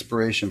was the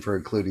inspiration for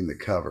including the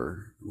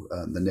cover,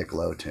 the Nick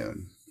Lowe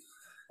tune?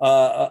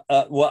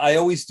 Well, I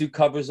always do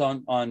covers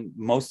on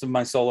most of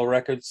my solo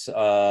records.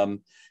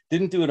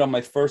 Didn't do it on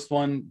my first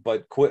one,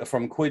 but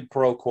from Quid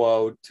Pro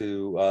Quo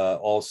to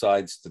All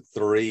Sides to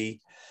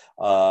Three,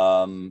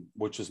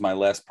 which was my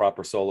last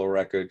proper solo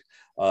record.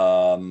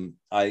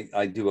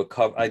 I do a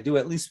cover. I do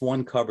at least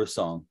one cover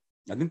song.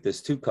 I think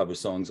there's two cover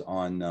songs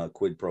on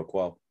Quid Pro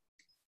Quo.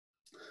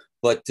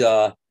 But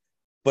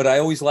I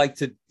always like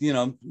to,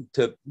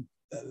 to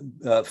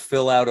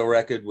fill out a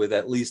record with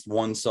at least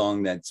one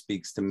song that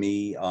speaks to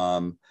me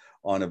on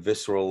a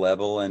visceral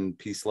level. And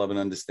Peace, Love, and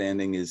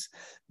Understanding is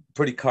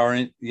pretty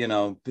current,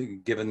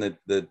 given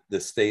the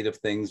state of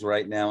things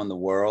right now in the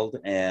world.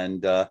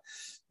 And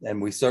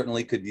we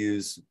certainly could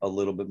use a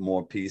little bit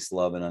more peace,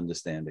 love, and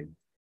understanding.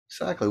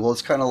 Exactly. Well,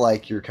 it's kind of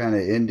like you're kind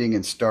of ending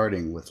and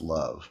starting with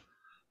love.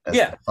 That's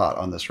Yeah, the thought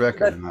on this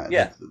record. And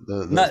yeah.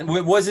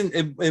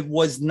 It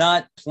was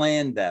not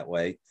planned that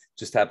way.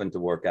 Just happened to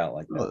work out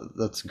like that.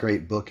 That's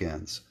great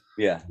bookends.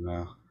 Yeah.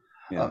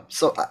 Yeah.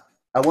 So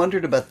I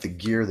wondered about the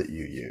gear that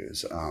you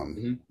use.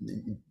 Mhm.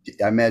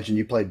 I imagine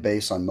you played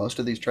bass on most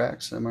of these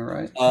tracks. Am I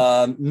right?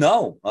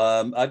 No,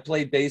 I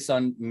played bass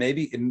on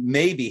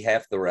maybe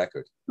half the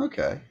record.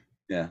 Okay.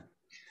 Yeah.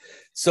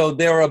 So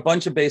there are a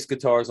bunch of bass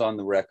guitars on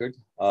the record.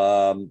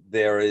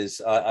 There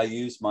is, I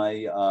use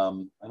my,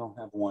 I don't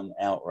have one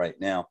out right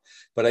now,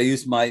 but I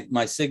use my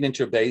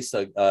signature bass.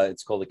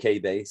 It's called a K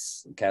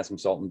bass, Kasim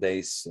Sulton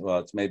bass.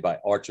 It's made by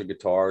Archer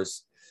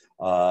Guitars.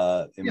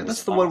 Yeah,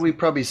 that's the one we've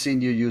probably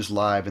seen you use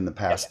live in the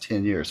Yeah. past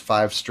 10 years,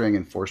 5-string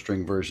and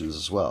 4-string versions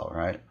as well,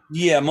 right?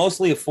 Yeah,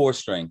 mostly a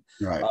 4-string.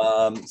 Right.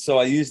 So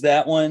I use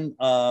that one.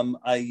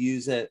 I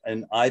use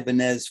an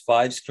Ibanez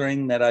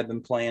 5-string that I've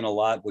been playing a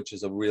lot, which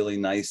is a really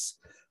nice.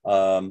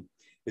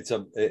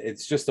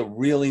 It's just a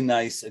really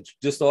nice. It's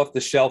just off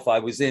the shelf. I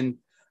was in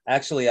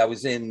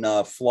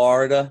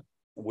Florida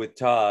with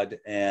Todd,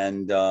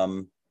 and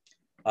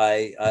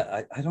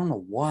I don't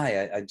know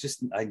why.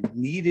 I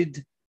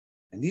needed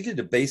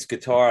a bass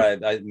guitar.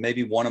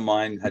 Maybe one of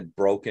mine had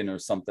broken or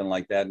something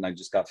like that, and I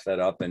just got fed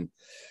up. And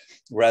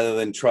rather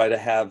than try to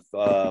have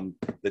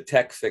the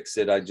tech fix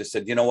it, I just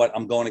said, you know what?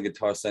 I'm going to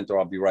Guitar Center.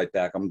 I'll be right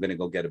back. I'm going to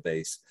go get a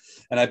bass.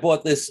 And I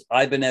bought this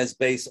Ibanez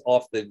bass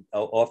off the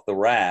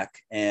rack,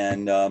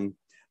 and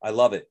I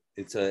love it.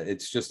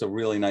 It's just a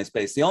really nice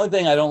bass. The only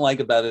thing I don't like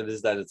about it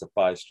is that it's a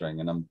 5-string,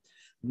 and I'm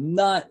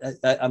not.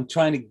 I'm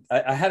trying to.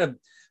 I had a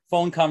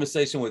phone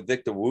conversation with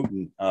Victor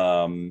Wooten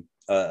about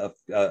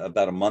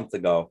a month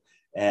ago,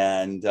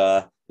 and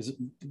he's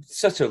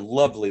such a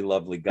lovely,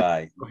 lovely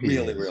guy.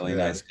 Really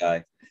nice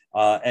guy.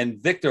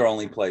 And Victor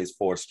only plays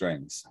 4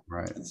 strings.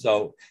 Right.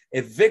 So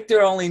if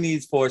Victor only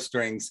needs 4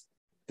 strings,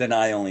 then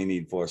I only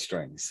need 4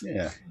 strings.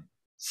 Yeah.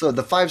 So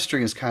the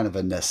 5-string is kind of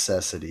a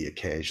necessity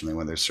occasionally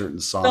when there's certain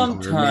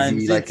songs Sometimes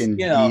maybe like in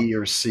D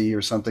or C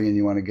or something, and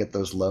you want to get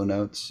those low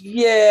notes.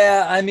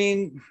 Yeah, I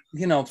mean,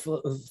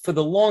 for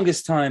the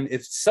longest time,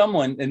 if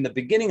someone in the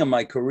beginning of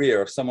my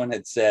career, if someone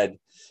had said,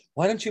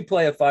 "Why don't you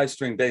play a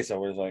 5-string bass?" I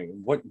was like,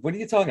 "What are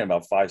you talking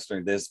about?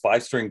 5-string? There's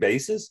 5-string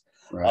basses."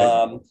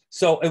 Right.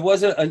 So it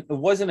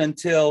wasn't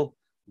until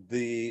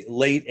the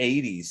late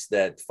 '80s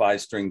that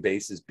 5-string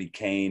basses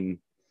became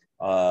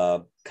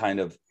kind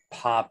of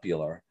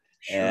popular.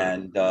 Sure.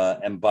 And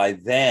by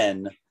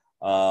then,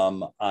 I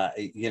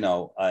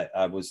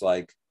was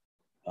like,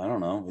 I don't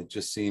know, it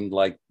just seemed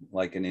like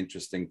an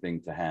interesting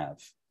thing to have.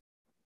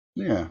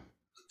 Yeah.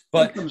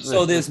 But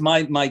so there's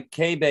my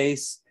K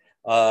bass.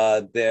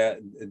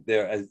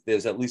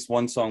 There's at least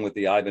one song with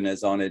the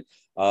Ibanez on it.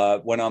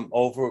 When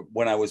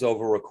I was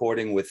over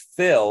recording with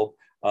Phil,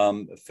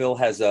 Phil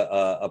has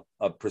a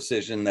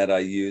precision that I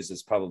use.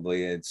 It's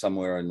probably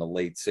somewhere in the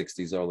late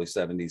 '60s, early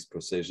 '70s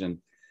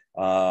precision.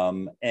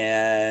 And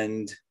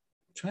I'm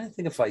trying to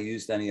think if I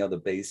used any other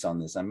bass on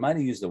this. I might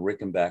have used a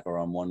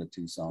Rickenbacker on 1 or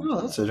 2 songs.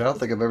 Oh, that's it. I don't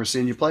think I've ever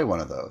seen you play one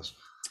of those.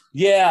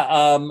 Yeah,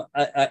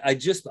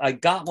 I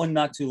got one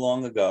not too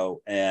long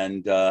ago,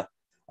 and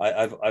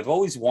I've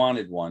always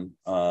wanted one.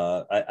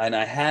 And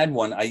I had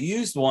one. I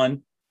used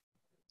one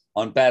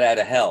on Bat Out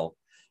of Hell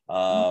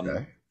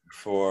Okay.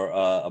 for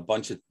a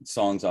bunch of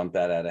songs on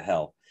Bat Out of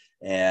Hell,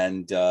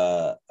 and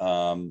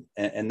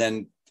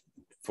then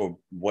for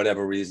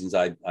whatever reasons,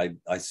 I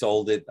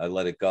sold it. I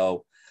let it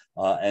go,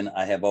 and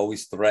I have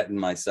always threatened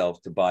myself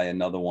to buy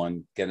another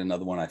one, get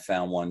another one. I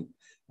found one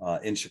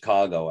in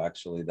Chicago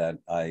actually that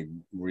I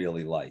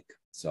really like.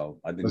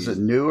 So I've been. Was it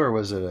new or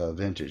was it a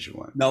vintage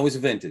one? No, it was a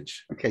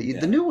vintage. Okay,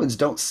 Yeah. the new ones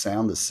don't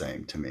sound the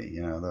same to me.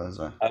 Those.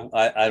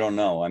 I don't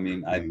know. I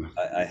mean,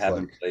 I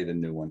haven't like, played a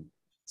new one.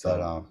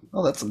 So.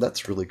 But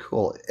that's really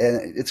cool,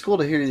 and it's cool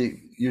to hear you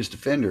use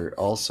Defender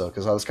also,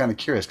 because I was kind of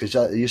curious because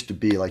it used to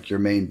be like your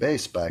main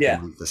bass back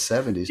in the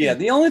 '70s. Yeah,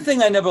 the only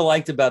thing I never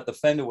liked about the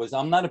Fender was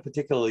I'm not a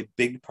particularly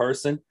big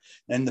person,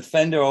 and the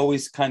Fender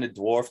always kind of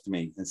dwarfed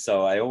me, and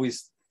so I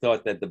always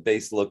thought that the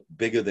bass looked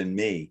bigger than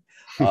me.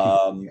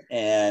 But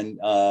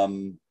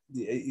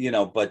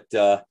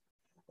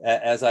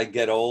as I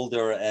get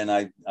older and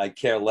I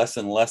care less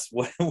and less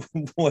what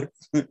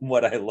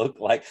I look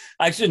like.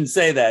 I shouldn't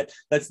say that.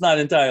 That's not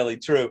entirely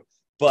true.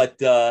 But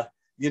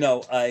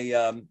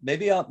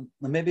maybe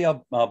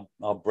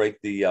I'll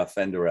break the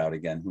Fender out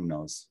again. Who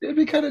knows? It'd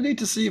be kind of neat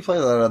to see you play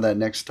that on that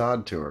next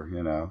Todd tour,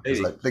 because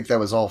I Maybe. think that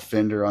was all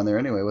Fender on there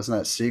anyway. Wasn't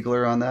that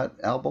Siegler on that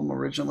album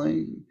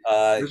originally?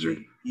 Uh,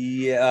 Wizard?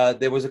 yeah,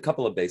 there was a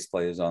couple of bass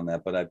players on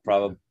that, but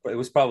it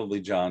was probably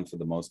John for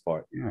the most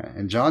part. Yeah,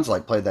 and John's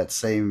like played that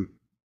same,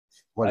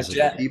 what is it, a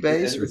Jazz, P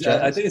bass or I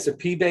jazz? think it's a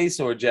P bass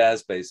or a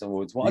jazz bass.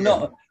 And it's one.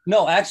 Yeah.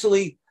 No,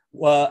 actually,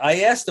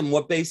 I asked him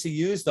what bass he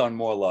used on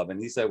More Love, and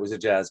he said it was a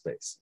jazz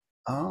bass.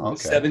 Oh,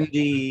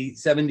 okay.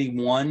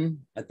 71,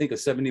 I think a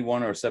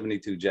 71 or a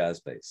 72 jazz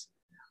bass.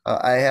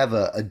 I have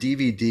a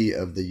DVD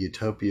of the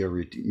Utopia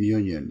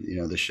reunion,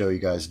 the show you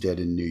guys did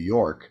in New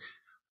York,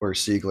 where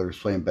Siegler was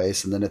playing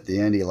bass, and then at the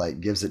end he like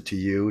gives it to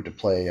you to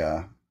play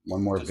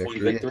one more Just one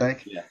victory, I victory.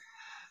 think. Yeah.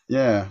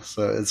 Yeah,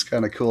 so it's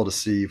kind of cool to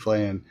see you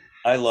playing.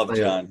 I love Play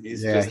John.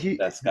 He's yeah, just the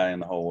best guy in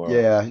the whole world.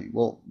 yeah.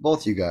 Well,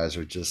 both you guys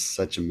are just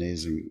such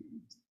amazing,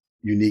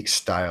 unique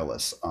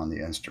stylists on the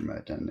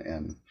instrument,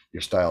 and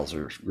your styles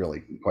are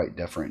really quite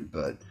different,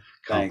 but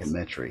Thanks.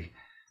 complementary.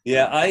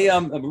 Yeah, I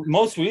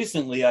most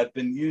recently I've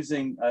been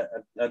using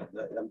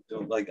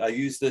I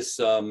use this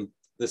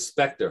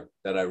Spectre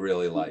that I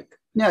really like.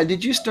 Now,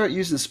 did you start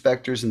using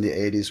Spectres in the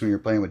 '80s when you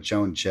were playing with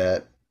Joan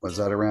Jett? Was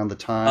that around the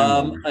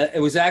time, or?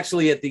 It was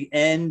actually at the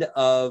end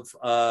of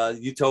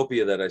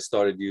Utopia that I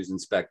started using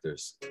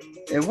Spectres.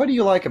 And what do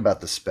you like about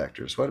the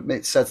Spectres?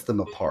 What sets them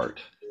apart?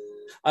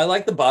 I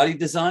like the body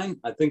design.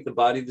 I think the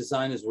body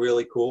design is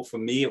really cool. For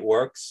me, it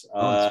works.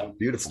 Oh, it's a It's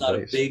beautiful not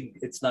bass.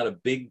 it's not a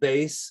big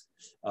bass.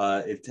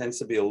 It tends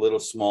to be a little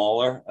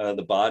smaller.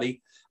 The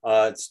body.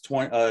 It's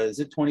 20. Is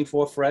it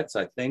 24 frets?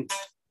 I think.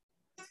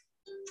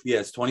 Yeah,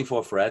 it's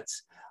 24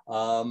 frets.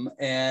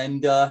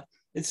 And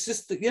it's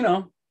just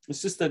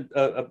it's just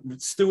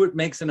Stewart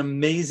makes an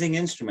amazing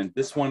instrument.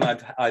 This one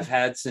I've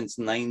had since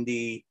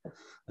 90,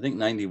 I think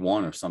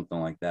 91 or something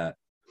like that.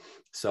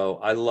 So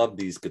I love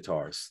these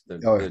guitars. Oh,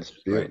 They're it's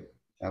great. beautiful.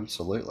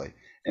 Absolutely.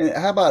 And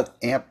how about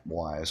amp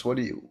wise? What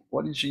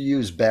did you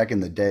use back in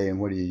the day, and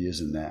what are you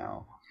using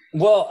now?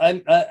 Well,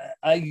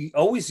 I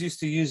always used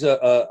to use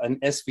an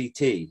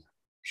SVT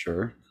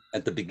Sure.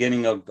 at the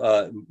beginning of.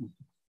 I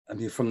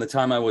mean, from the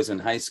time I was in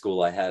high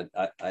school, I had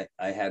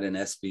an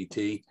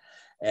SVT,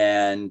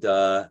 and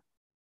then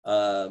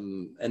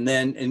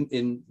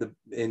in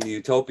the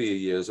Utopia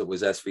years, it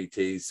was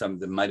SVT.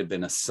 There might have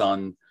been a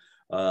Sun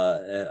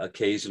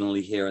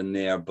occasionally here and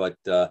there, but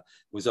it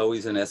was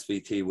always an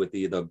SVT with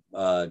either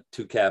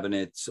two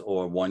cabinets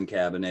or one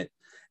cabinet,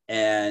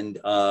 and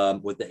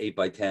with the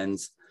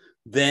 8x10s.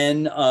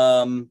 Then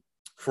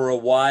for a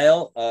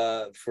while,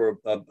 for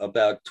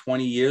about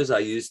 20 years, I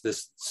used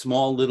this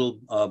small little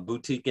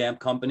boutique amp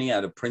company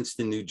out of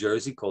Princeton, New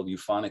Jersey called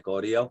Euphonic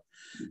Audio.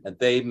 And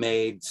they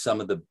made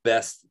some of the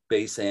best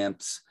bass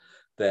amps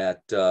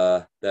that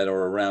that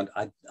are around.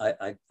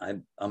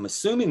 I'm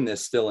assuming they're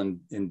still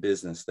in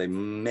business. They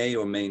may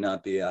or may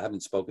not be. I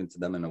haven't spoken to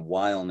them in a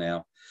while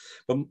now.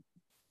 But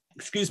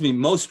excuse me,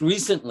 most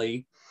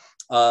recently,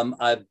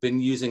 I've been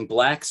using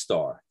Black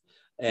Star.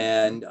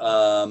 And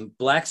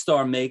Black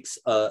Star makes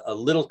a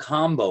little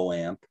combo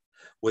amp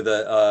with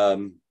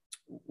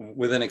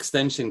with an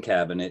extension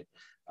cabinet.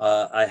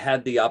 I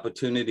had the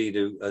opportunity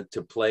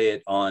to play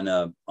it on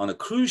a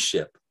cruise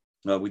ship.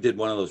 We did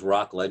one of those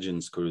Rock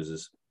Legends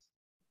cruises,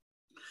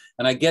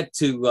 and I get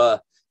to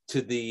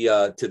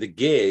the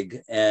gig,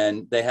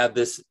 and they have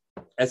this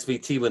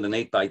SVT with an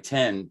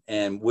 8x10,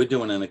 and we're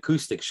doing an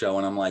acoustic show,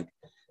 and I'm like,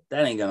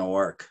 that ain't gonna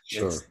work.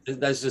 Sure.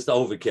 That's just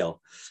overkill.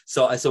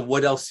 So I said,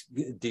 what else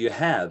do you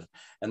have?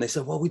 And they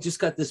said, well, we just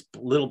got this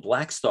little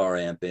Black Star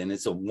amp in.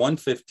 It's a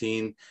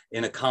 115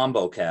 in a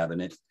combo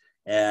cabinet.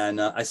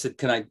 And I said,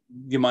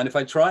 you mind if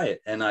I try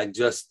it? And I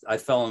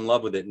fell in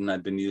love with it, and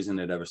I've been using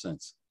it ever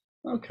since.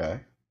 Okay.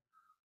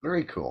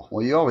 Very cool.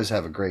 Well, you always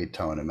have a great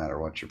tone no matter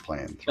what you're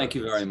playing through. Thank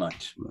you very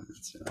much.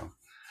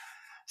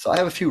 So I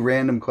have a few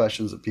random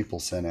questions that people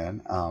sent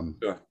in.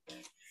 Sure.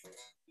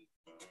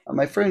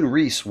 My friend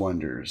Reese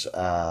wonders,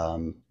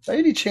 by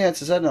any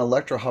chance, is that an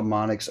Electro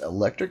Harmonix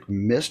Electric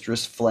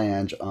Mistress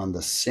flange on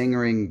the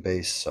Singering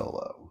bass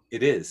solo?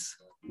 It is.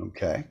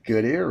 Okay,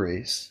 good ear,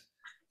 Reese.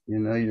 You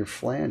know your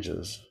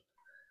flanges,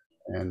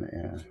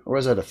 or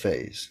is that a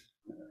phase?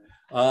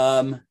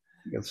 No,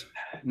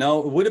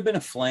 it would have been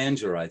a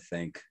flanger, I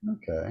think.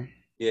 Okay.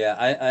 Yeah,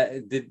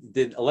 I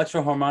did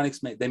Electro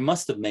Harmonix make? They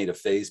must have made a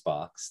phase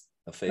box,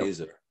 a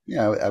phaser.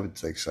 Yeah, I would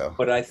think so.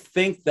 But I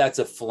think that's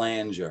a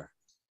flanger.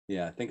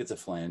 Yeah, I think it's a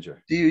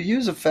flanger. Do you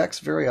use effects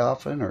very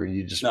often, or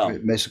you just No.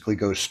 basically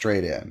go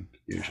straight in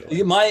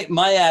usually?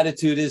 My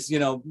attitude is,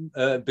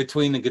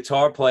 between the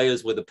guitar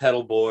players with a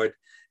pedal board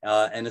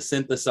and a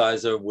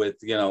synthesizer with,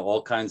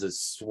 all kinds of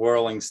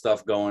swirling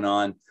stuff going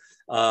on.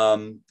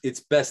 It's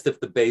best if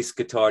the bass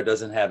guitar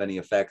doesn't have any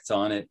effects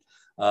on it,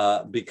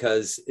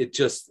 because it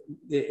just,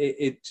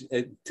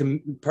 to me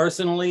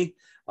personally,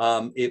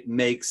 it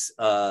makes,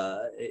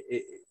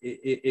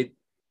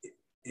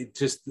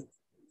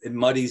 it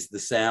muddies the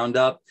sound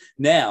up.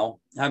 Now,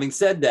 having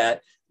said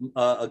that,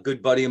 a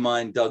good buddy of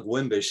mine, Doug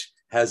Wimbish,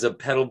 has a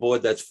pedal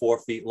board that's 4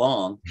 feet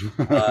long,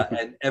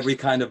 and every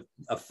kind of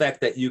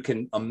effect that you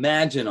can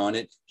imagine on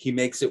it, he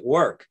makes it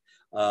work.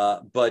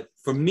 But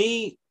for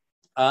me,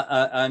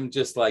 I'm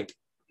just like,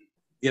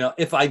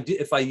 if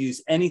I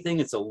use anything,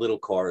 it's a little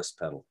chorus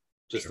pedal,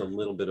 just a Sure.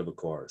 little bit of a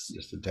chorus.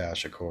 Just a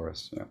dash of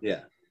chorus. Yeah.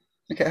 Yeah.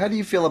 Okay. How do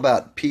you feel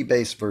about P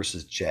bass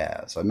versus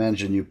jazz? I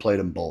imagine you played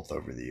them both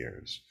over the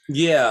years.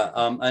 Yeah,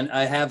 and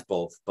I have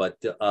both, but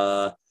you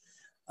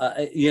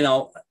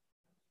know,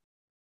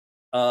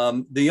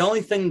 the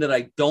only thing that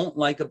I don't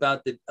like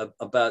about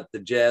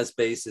the jazz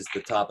bass is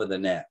the top of the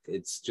neck.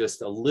 It's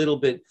just a little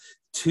bit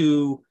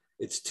too.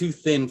 It's too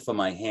thin for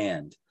my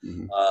hand.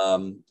 Hmm.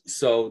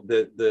 So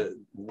the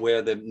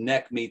where the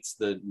neck meets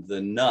the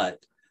nut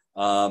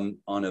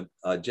on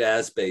a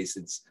jazz bass,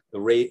 it's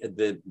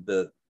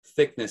the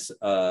thickness,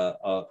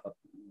 the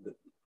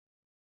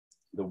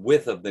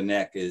width of the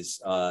neck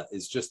is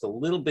just a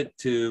little bit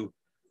too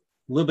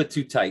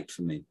tight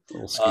for me. A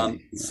little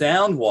skinny. Yeah.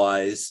 Sound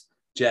wise,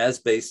 jazz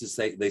basses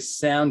they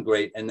sound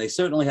great, and they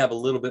certainly have a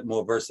little bit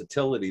more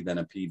versatility than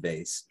a P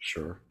bass.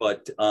 Sure.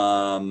 But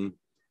I'm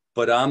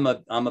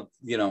a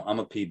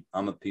P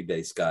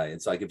bass guy.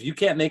 It's like if you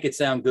can't make it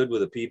sound good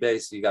with a P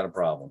bass, you got a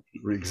problem.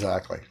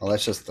 Exactly. Well,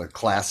 that's just the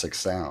classic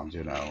sound,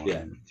 Yeah.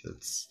 and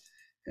it's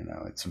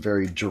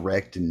very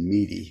direct and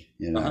meaty,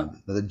 Uh-huh.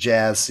 The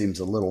jazz seems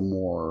a little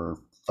more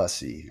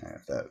fussy,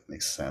 if that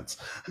makes sense.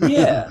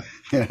 Yeah.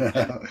 You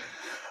Yeah.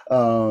 know?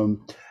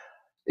 Um,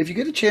 if you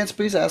get a chance,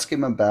 please ask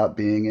him about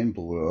being in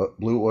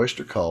Blue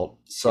Oyster Cult.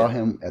 Saw Yeah.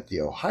 him at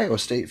the Ohio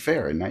State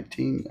Fair in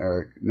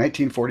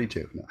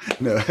 1942.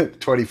 No,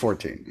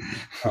 2014.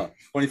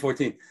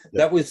 2014. Yeah.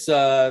 That was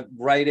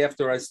right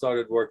after I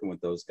started working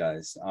with those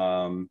guys.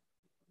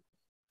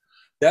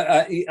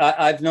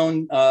 I've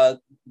known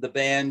the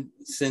band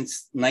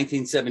since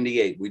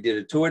 1978. We did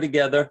a tour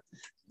together,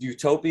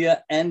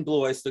 Utopia and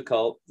Blue Oyster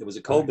Cult. It was a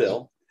Nice.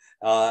 co-bill,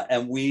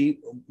 and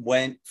we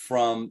went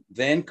from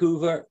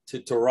Vancouver to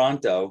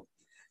Toronto,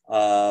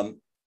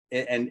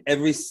 and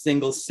every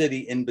single city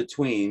in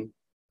between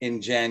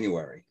in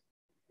January.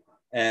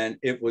 And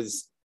it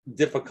was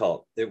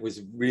difficult. It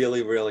was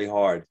really, really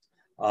hard.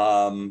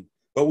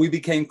 But we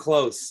became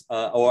close,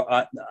 or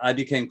I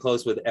became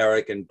close with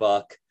Eric and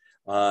Buck,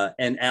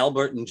 and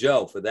Albert and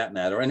Joe, for that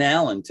matter, and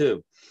Alan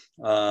too.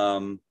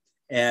 Um,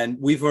 and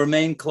we've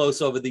remained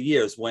close over the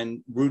years.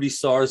 When Rudy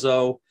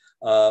Sarzo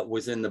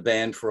was in the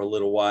band for a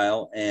little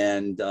while,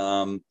 and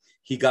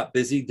he got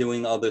busy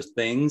doing other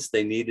things,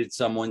 they needed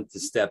someone to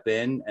step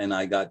in, and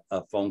I got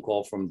a phone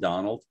call from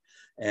Donald,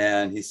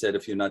 and he said,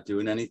 "If you're not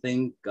doing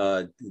anything,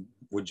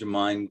 would you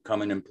mind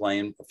coming and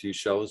playing a few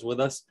shows with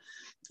us?"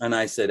 And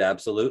I said,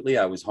 absolutely.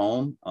 I was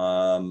home.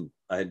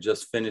 I had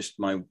just finished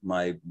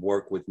my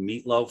work with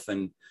Meatloaf,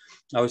 and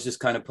I was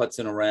just kind of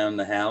putzing around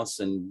the house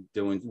and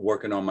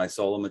working on my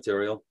solo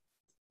material.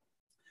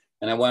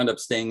 And I wound up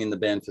staying in the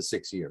band for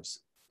 6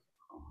 years.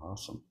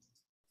 Awesome.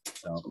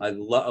 So I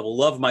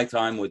love my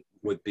time with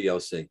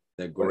BOC.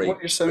 They're great.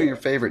 What are some of your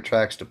favorite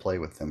tracks to play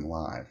with them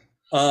live?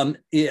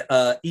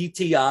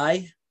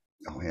 ETI.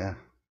 Oh yeah.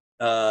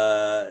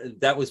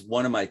 That was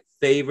one of my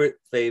favorite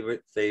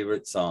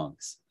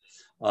songs.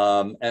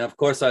 And of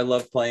course, I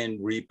love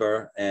playing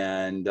Reaper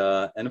and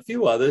a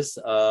few others.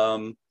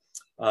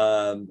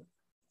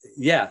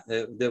 Yeah,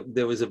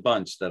 there was a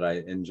bunch that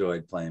I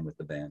enjoyed playing with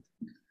the band.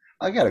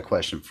 I got a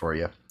question for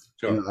you.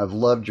 Sure. I've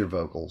loved your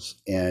vocals,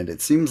 and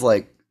it seems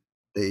like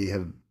they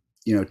have,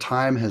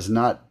 time has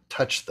not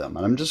touched them.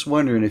 And I'm just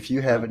wondering if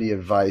you have any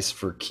advice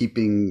for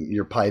keeping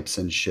your pipes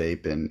in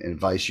shape, and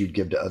advice you'd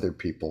give to other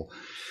people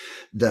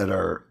that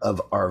are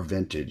of our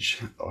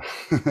vintage.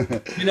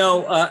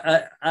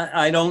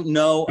 I don't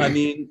know. I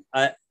mean,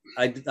 I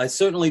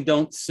certainly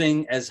don't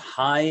sing as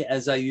high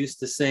as I used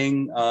to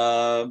sing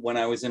when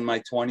I was in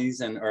my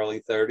 20s and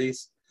early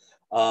 30s.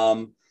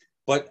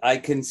 But I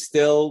can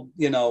still,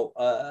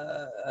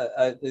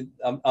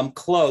 I'm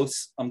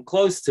close. I'm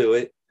close to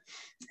it.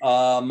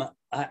 I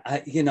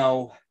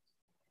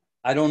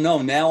don't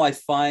know. Now I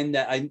find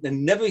that I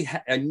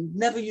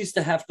never used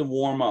to have to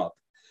warm up,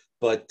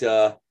 but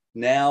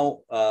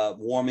now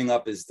warming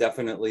up is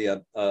definitely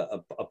a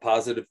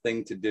positive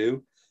thing to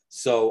do.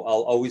 So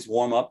I'll always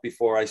warm up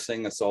before I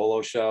sing a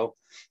solo show.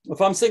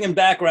 If I'm singing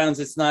backgrounds,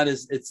 it's not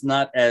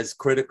as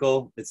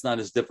critical. It's not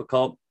as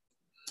difficult.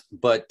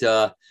 But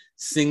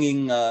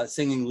singing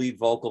lead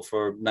vocal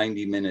for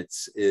 90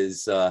 minutes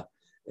is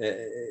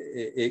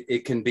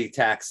it can be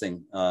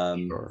taxing.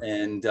 Sure.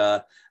 And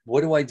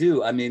what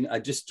do? I mean, I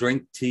just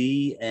drink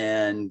tea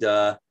and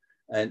have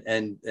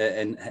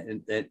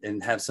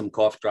some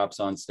cough drops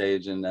on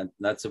stage, and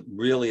that's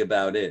really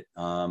about it.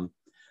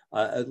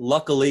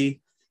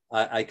 Luckily,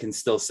 I can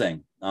still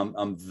sing.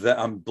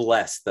 I'm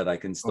blessed that I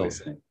can Oh still yeah,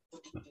 sing.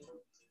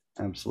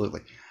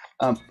 absolutely.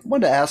 I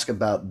wanted to ask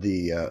about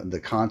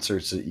the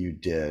concerts that you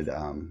did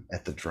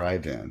at the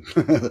drive-in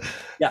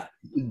Yeah.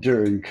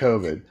 during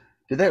COVID.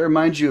 Did that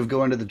remind you of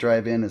going to the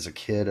drive-in as a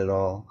kid at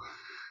all?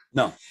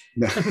 No,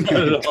 No, not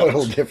at all.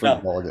 total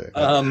different No. ballgame.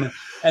 Um,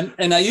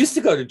 and I used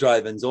to go to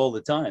drive-ins all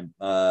the time.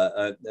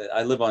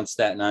 I live on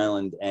Staten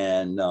Island,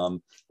 and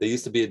there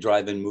used to be a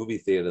drive-in movie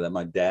theater that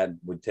my dad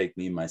would take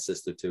me and my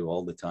sister to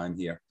all the time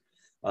here.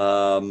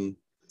 Um,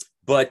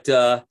 but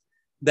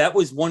that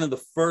was one of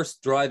the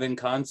first drive-in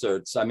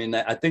concerts. I mean,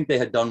 I think they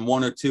had done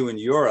one or two in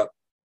Europe,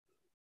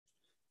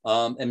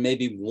 and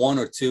maybe one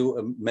or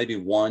two, maybe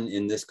one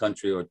in this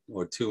country,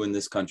 or two in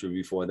this country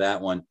before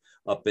that one,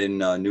 up in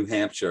New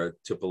Hampshire,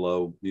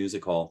 Tupelo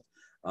Music Hall.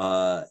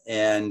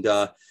 And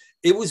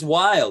it was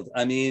wild.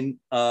 I mean,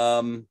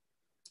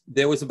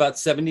 there was about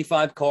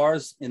 75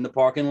 cars in the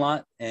parking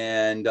lot,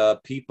 and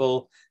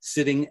people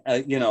sitting,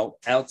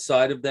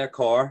 outside of their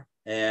car.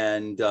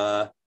 And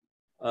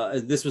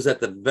this was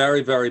at the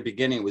very, very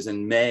beginning. It was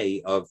in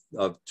May of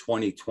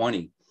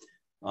 2020.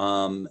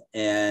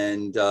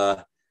 And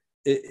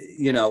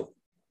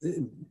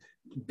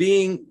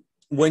being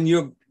when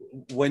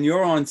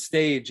you're on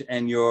stage,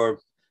 and you're,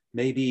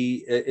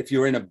 maybe if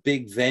you're in a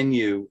big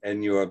venue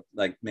and you're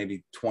like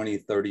maybe 20,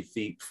 30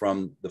 feet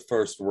from the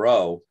first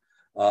row,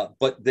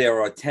 but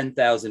there are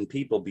 10,000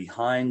 people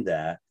behind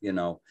that,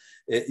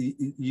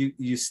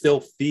 you still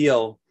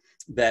feel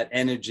that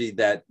energy,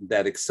 that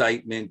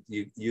excitement.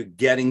 You're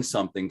getting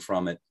something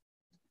from it.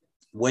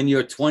 When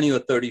you're 20 or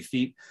 30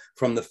 feet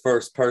from the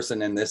first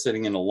person, and they're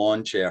sitting in a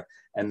lawn chair,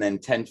 and then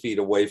 10 feet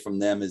away from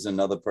them is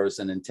another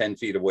person, and 10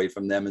 feet away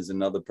from them is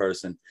another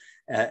person,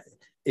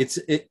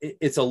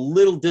 it's a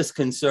little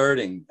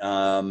disconcerting.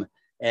 And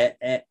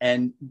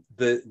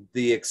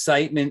the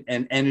excitement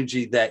and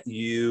energy that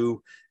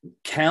you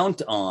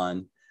count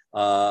on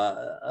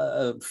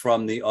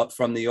from the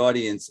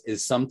audience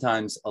is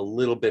sometimes a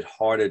little bit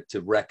harder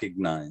to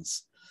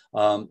recognize.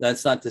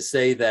 That's not to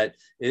say that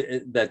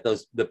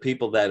the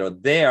people that are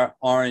there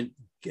aren't,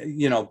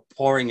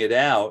 pouring it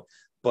out,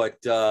 but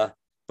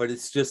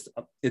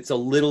it's a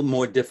little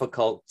more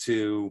difficult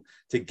to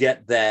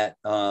get that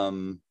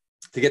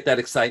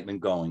excitement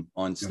going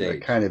on stage.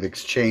 That kind of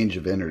exchange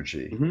of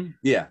energy. Mm-hmm.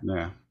 Yeah.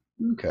 Yeah.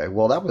 Okay.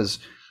 Well, that was,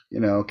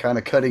 kind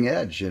of cutting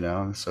edge,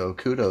 So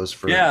kudos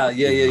for. Yeah.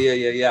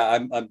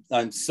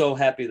 I'm so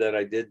happy that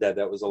I did that.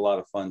 That was a lot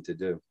of fun to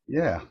do.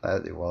 Yeah.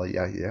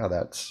 Yeah.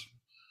 That's.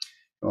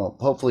 Well,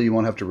 hopefully you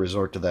won't have to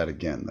resort to that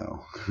again,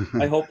 though.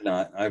 I hope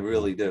not. I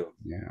really do.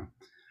 Yeah.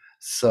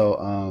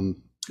 So,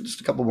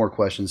 just a couple more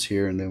questions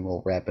here, and then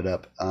we'll wrap it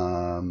up.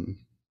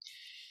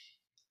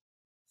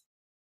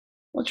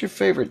 What's your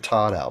favorite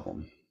Todd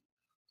album,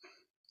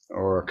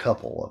 or a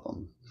couple of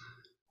them?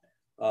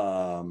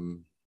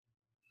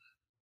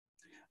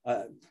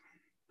 Uh,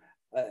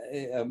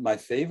 my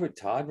favorite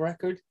Todd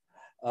record.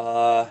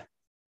 I've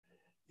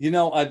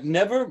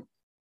never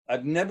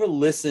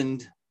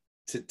listened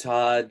to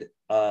Todd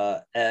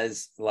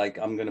as like,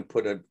 I'm gonna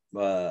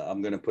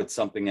put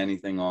Something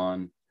Anything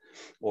on,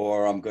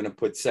 or I'm gonna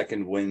put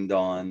Second Wind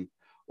on,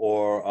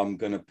 or I'm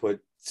gonna put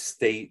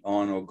State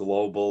on, or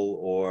Global,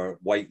 or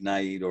White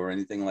Knight, or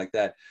anything like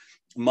that.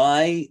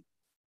 My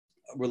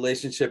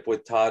relationship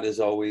with Todd has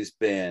always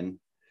been,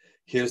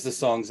 here's the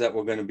songs that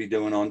we're going to be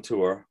doing on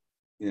tour,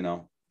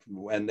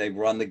 and they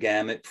run the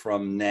gamut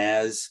from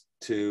Nas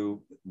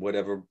to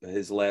whatever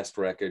his last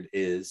record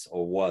is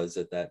or was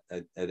at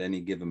any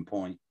given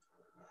point.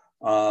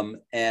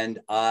 And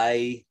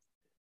I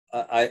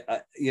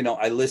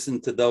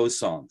listen to those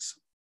songs.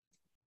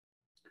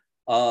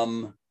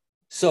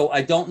 So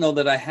I don't know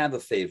that I have a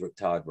favorite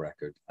Todd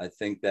record. I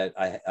think that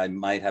I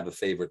might have a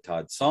favorite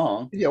Todd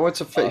song. Yeah,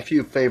 what's a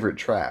few favorite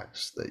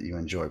tracks that you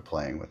enjoy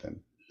playing with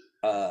him?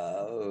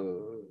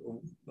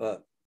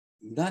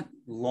 Not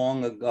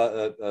long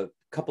ago, a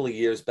couple of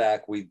years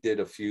back, we did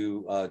a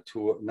few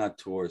not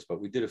tours, but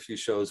we did a few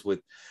shows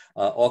with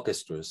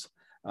orchestras.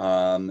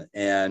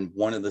 And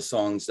one of the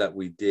songs that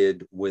we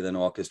did with an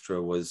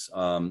orchestra was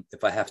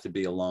If I Have to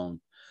Be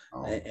Alone.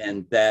 Oh.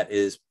 And that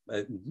is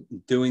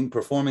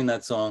performing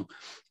that song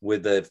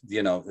with a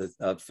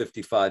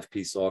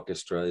 55-piece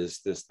orchestra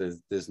is this.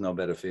 There's no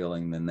better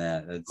feeling than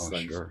that. It's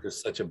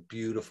just such a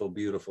beautiful,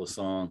 beautiful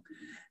song,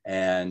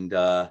 and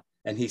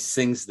he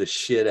sings the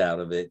shit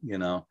out of it.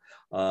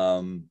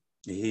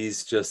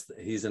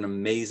 He's an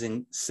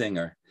amazing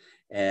singer,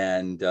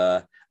 and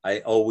I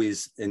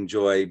always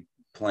enjoy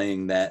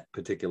playing that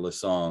particular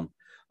song.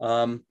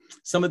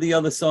 Some of the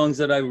other songs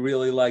that I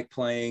really like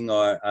playing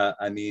are,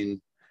 I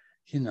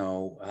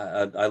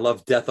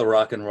love Death of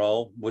Rock and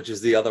Roll, which is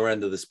the other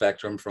end of the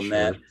spectrum from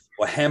that.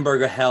 Or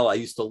Hamburger Hell. I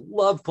used to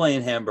love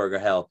playing Hamburger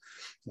Hell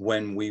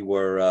when we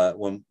were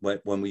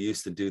when we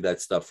used to do that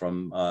stuff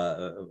from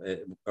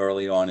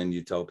early on in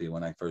Utopia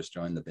when I first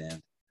joined the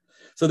band.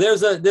 So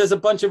there's a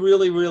bunch of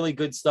really, really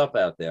good stuff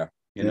out there,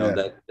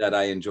 that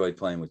I enjoy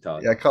playing with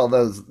Todd. Yeah, I call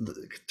those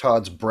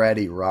Todd's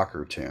bratty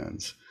rocker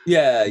tunes.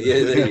 Yeah,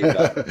 there you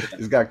go.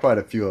 He's got quite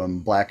a few of them.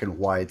 Black and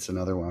White's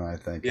another one, I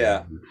think.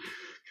 Yeah.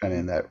 Kind of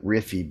in that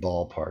riffy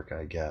ballpark,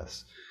 I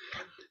guess.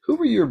 Who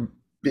were your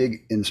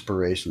big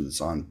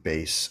inspirations on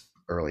bass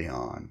early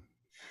on?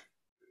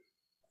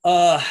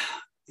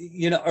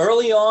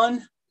 Early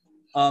on,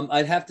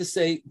 I'd have to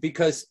say,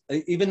 because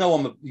even though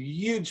I'm a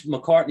huge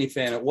McCartney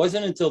fan, it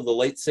wasn't until the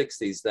late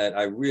 60s that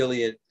I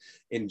really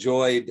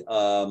enjoyed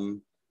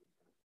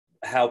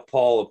how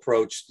Paul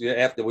approached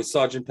after with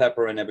Sergeant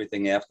Pepper and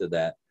everything after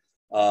that.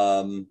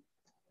 Um,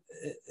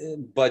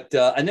 but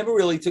I never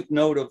really took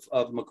note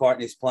of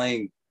McCartney's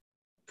playing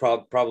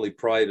probably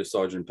prior to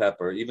Sergeant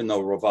Pepper, even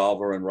though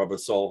Revolver and Rubber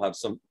Soul have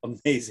some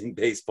amazing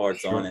bass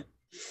parts on Sure. it.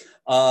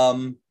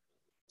 Um,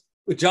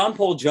 John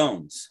Paul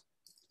Jones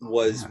Oh,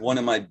 was yeah. one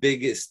of my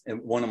biggest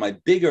and one of my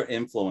bigger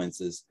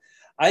influences.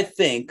 I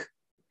think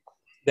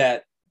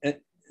that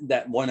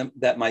that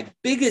my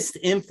biggest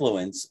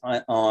influence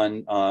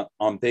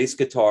on bass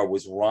guitar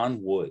was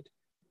Ron Wood.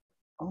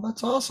 Oh,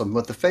 that's awesome.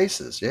 With the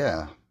faces,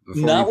 yeah.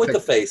 Before we Not with the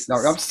pick, no,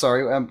 I'm Faces.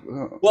 sorry.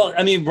 Well,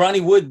 I mean,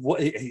 Ronnie Wood,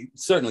 he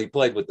certainly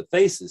played with the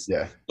Faces,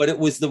 Yeah. but it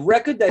was the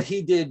record that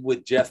he did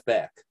with Jeff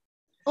Beck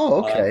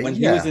Oh, okay. when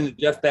he was Yeah. in the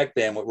Jeff Beck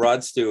band with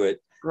Rod Stewart,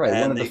 Right. One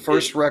and of the they did,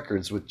 first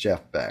records with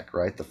Jeff Beck,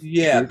 right? The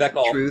yeah,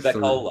 Truth, or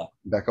Beckola,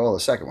 Beck. Oh, the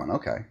second one.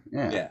 Okay.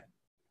 Yeah. yeah,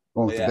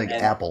 One with the yeah, big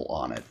and apple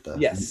on it, the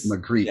yes,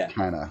 Magritte yeah,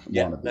 kind of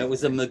yeah, wannabe that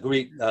was a thing.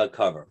 Magritte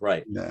cover,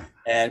 right? Yeah.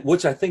 And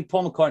which I think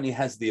Paul McCartney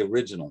has the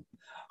original.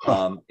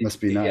 Huh. Must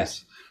be Yeah,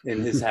 nice. in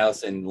his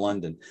house in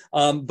London.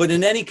 But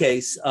in any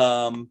case,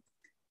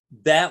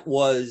 that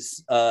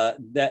was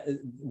that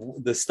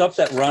the stuff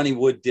that Ronnie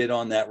Wood did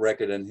on that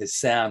record, and his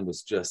sound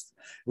was just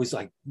was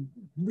like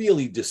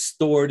really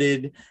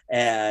distorted,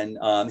 and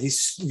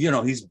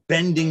he's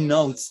bending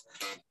notes,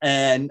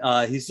 and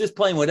he's just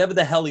playing whatever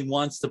the hell he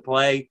wants to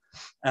play.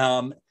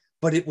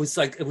 But it was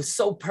like it was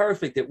so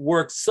perfect. It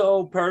worked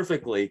so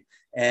perfectly,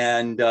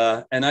 and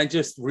I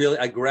just really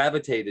I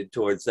gravitated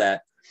towards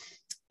that.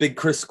 Big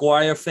Chris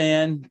Squire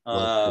fan.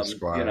 Love Chris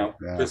Squire.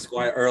 Yeah. Chris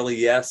Squire early,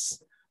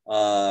 yes.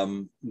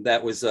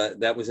 That was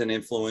an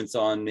influence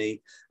on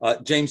me.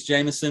 James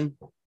Jameson,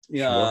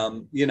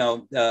 Sure.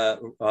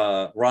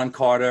 Ron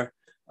Carter,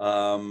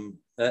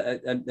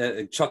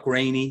 Chuck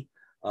Rainey.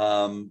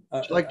 Do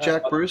you like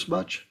Jack Bruce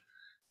much?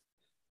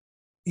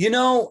 You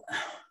know,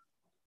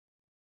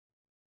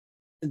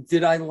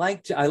 did I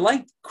like? I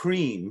liked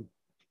Cream.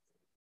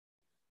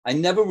 I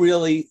never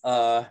really.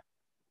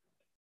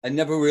 I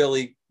never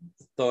really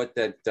thought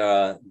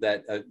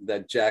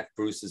that Jack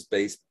Bruce's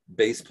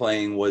bass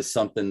playing was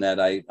something that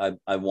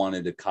I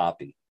wanted to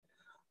copy.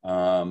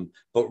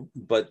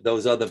 But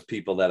those other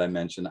people that I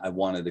mentioned, I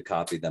wanted to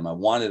copy them. I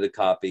wanted to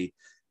copy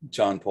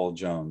John Paul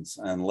Jones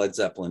and Led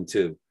Zeppelin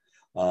 2,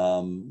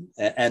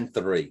 and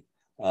 3.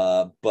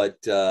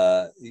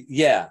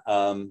 Yeah,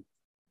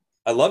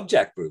 I love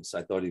Jack Bruce.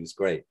 I thought he was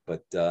great,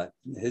 but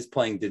his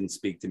playing didn't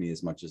speak to me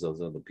as much as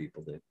those other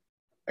people did.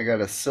 I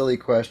got a silly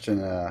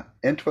question.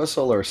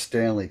 Entwistle or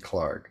Stanley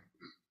Clark?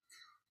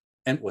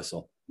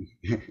 Entwistle.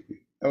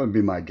 That would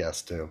be my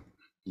guess too,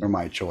 or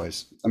my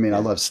choice. I mean, I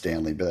Yeah. love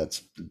Stanley, but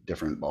that's a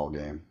different ball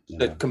game.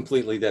 That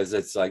completely does.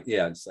 It's like,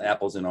 yeah, it's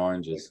apples and Like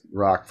oranges.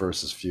 rock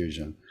versus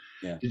fusion.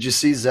 Yeah. Did you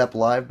see Zepp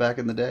live back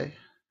in the day?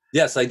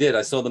 Yes, I did.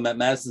 I saw them at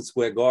Madison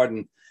Square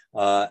Garden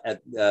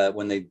at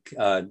when they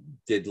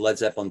did Led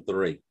Zeppelin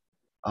 3.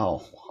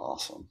 Oh,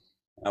 awesome.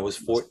 I was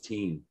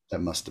 14. That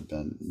must have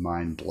been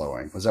mind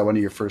blowing. Was that one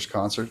of your first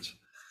concerts?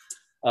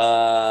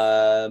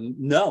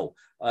 No,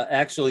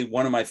 actually,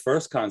 one of my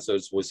first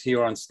concerts was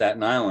here on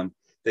Staten Island.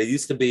 There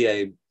used to be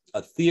a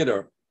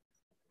theater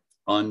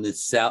on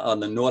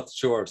the North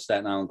Shore of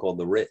Staten Island called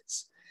the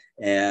Ritz,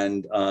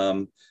 and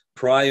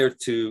prior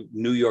to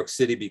New York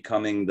City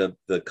becoming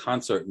the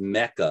concert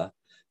mecca,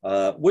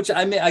 which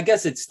I mean I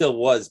guess it still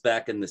was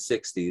back in the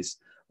 '60s,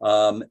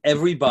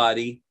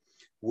 everybody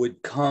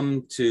would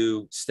come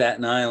to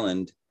Staten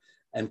Island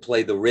and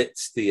play the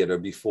Ritz Theater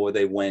before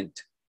they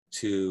went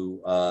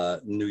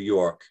to New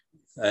York.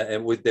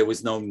 There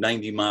was no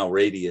 90-mile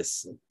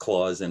radius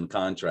clause in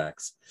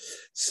contracts.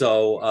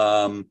 So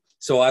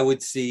I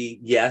would see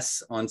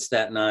Yes on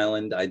Staten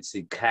Island. I'd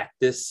see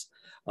Cactus,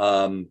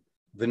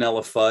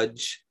 Vanilla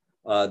Fudge,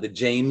 the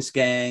James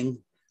Gang.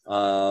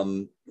 I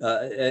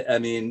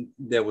mean,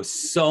 there were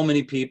so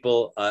many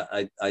people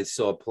I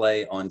saw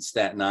play on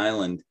Staten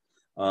Island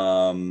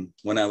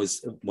when I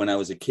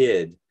was a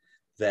kid.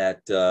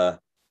 That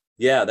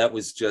yeah, that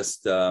was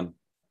just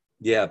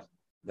yeah,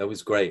 that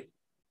was great.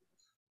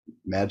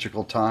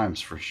 Magical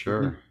times for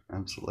sure.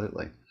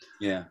 Absolutely.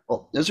 Yeah.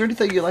 Well, is there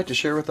anything you'd like to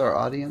share with our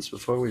audience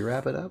before we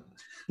wrap it up?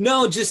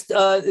 No, just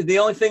the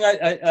only thing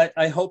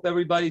I hope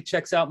everybody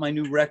checks out my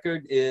new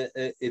record.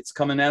 It's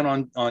coming out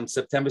on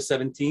September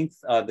 17th.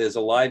 There's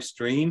a live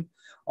stream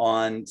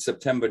on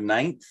September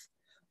 9th.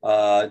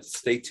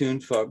 Stay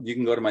tuned you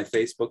can go to my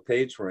Facebook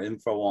page for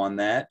info on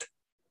that.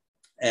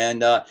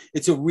 And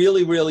it's a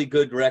really, really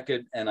good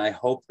record. And I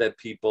hope that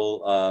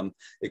people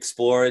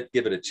explore it,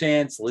 give it a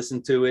chance,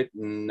 listen to it.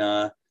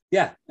 And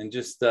yeah, and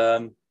just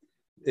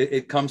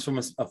it comes from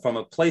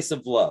a place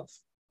of love.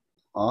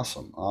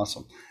 Awesome.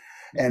 Awesome.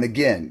 And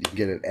again, you can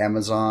get it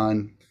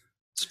Amazon,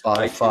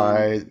 iTunes,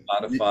 Spotify,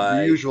 the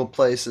Spotify, usual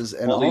places,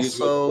 and all the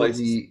usual also places.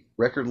 the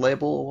record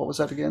label. What was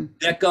that again?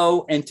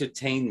 Deco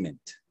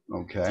Entertainment.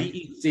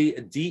 Okay.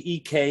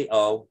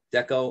 DECO,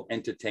 Deco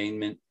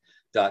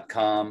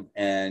Entertainment.com,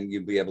 and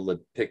you'll be able to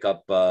pick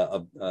up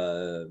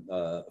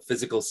a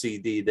physical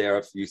CD there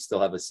if you still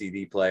have a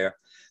CD player,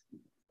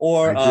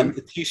 or I do.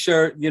 a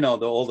T-shirt. You know,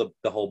 the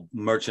whole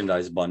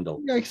merchandise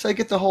bundle. Yeah, 'cause I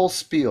get the whole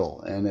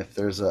spiel, and if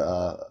there's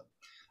a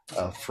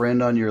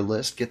friend on your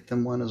list, get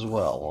them one as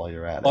well while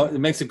you're at it. Oh, it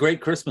makes a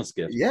great Christmas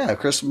gift. Yeah,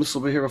 Christmas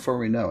will be here before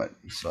we know it.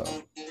 So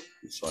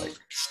it's like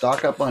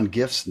stock up on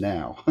gifts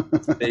now.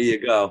 There you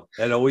go.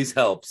 That always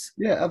helps.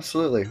 Yeah,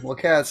 absolutely. Well,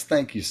 Kaz,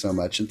 thank you so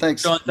much, and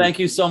thanks. Sean, thank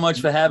you so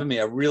much for having me.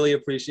 I really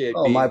appreciate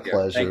Oh, my being here.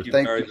 pleasure. Thank you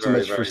Thank very, you so very,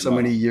 much for very so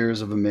much. many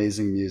years of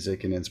amazing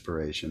music and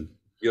inspiration.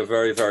 You're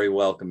very, very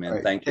welcome, All man.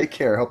 right, Thank you. take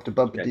care. Hope to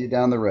bump into Okay. you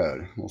down the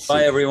road. We'll see. Bye,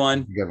 Have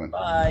everyone. a good one.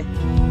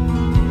 Bye.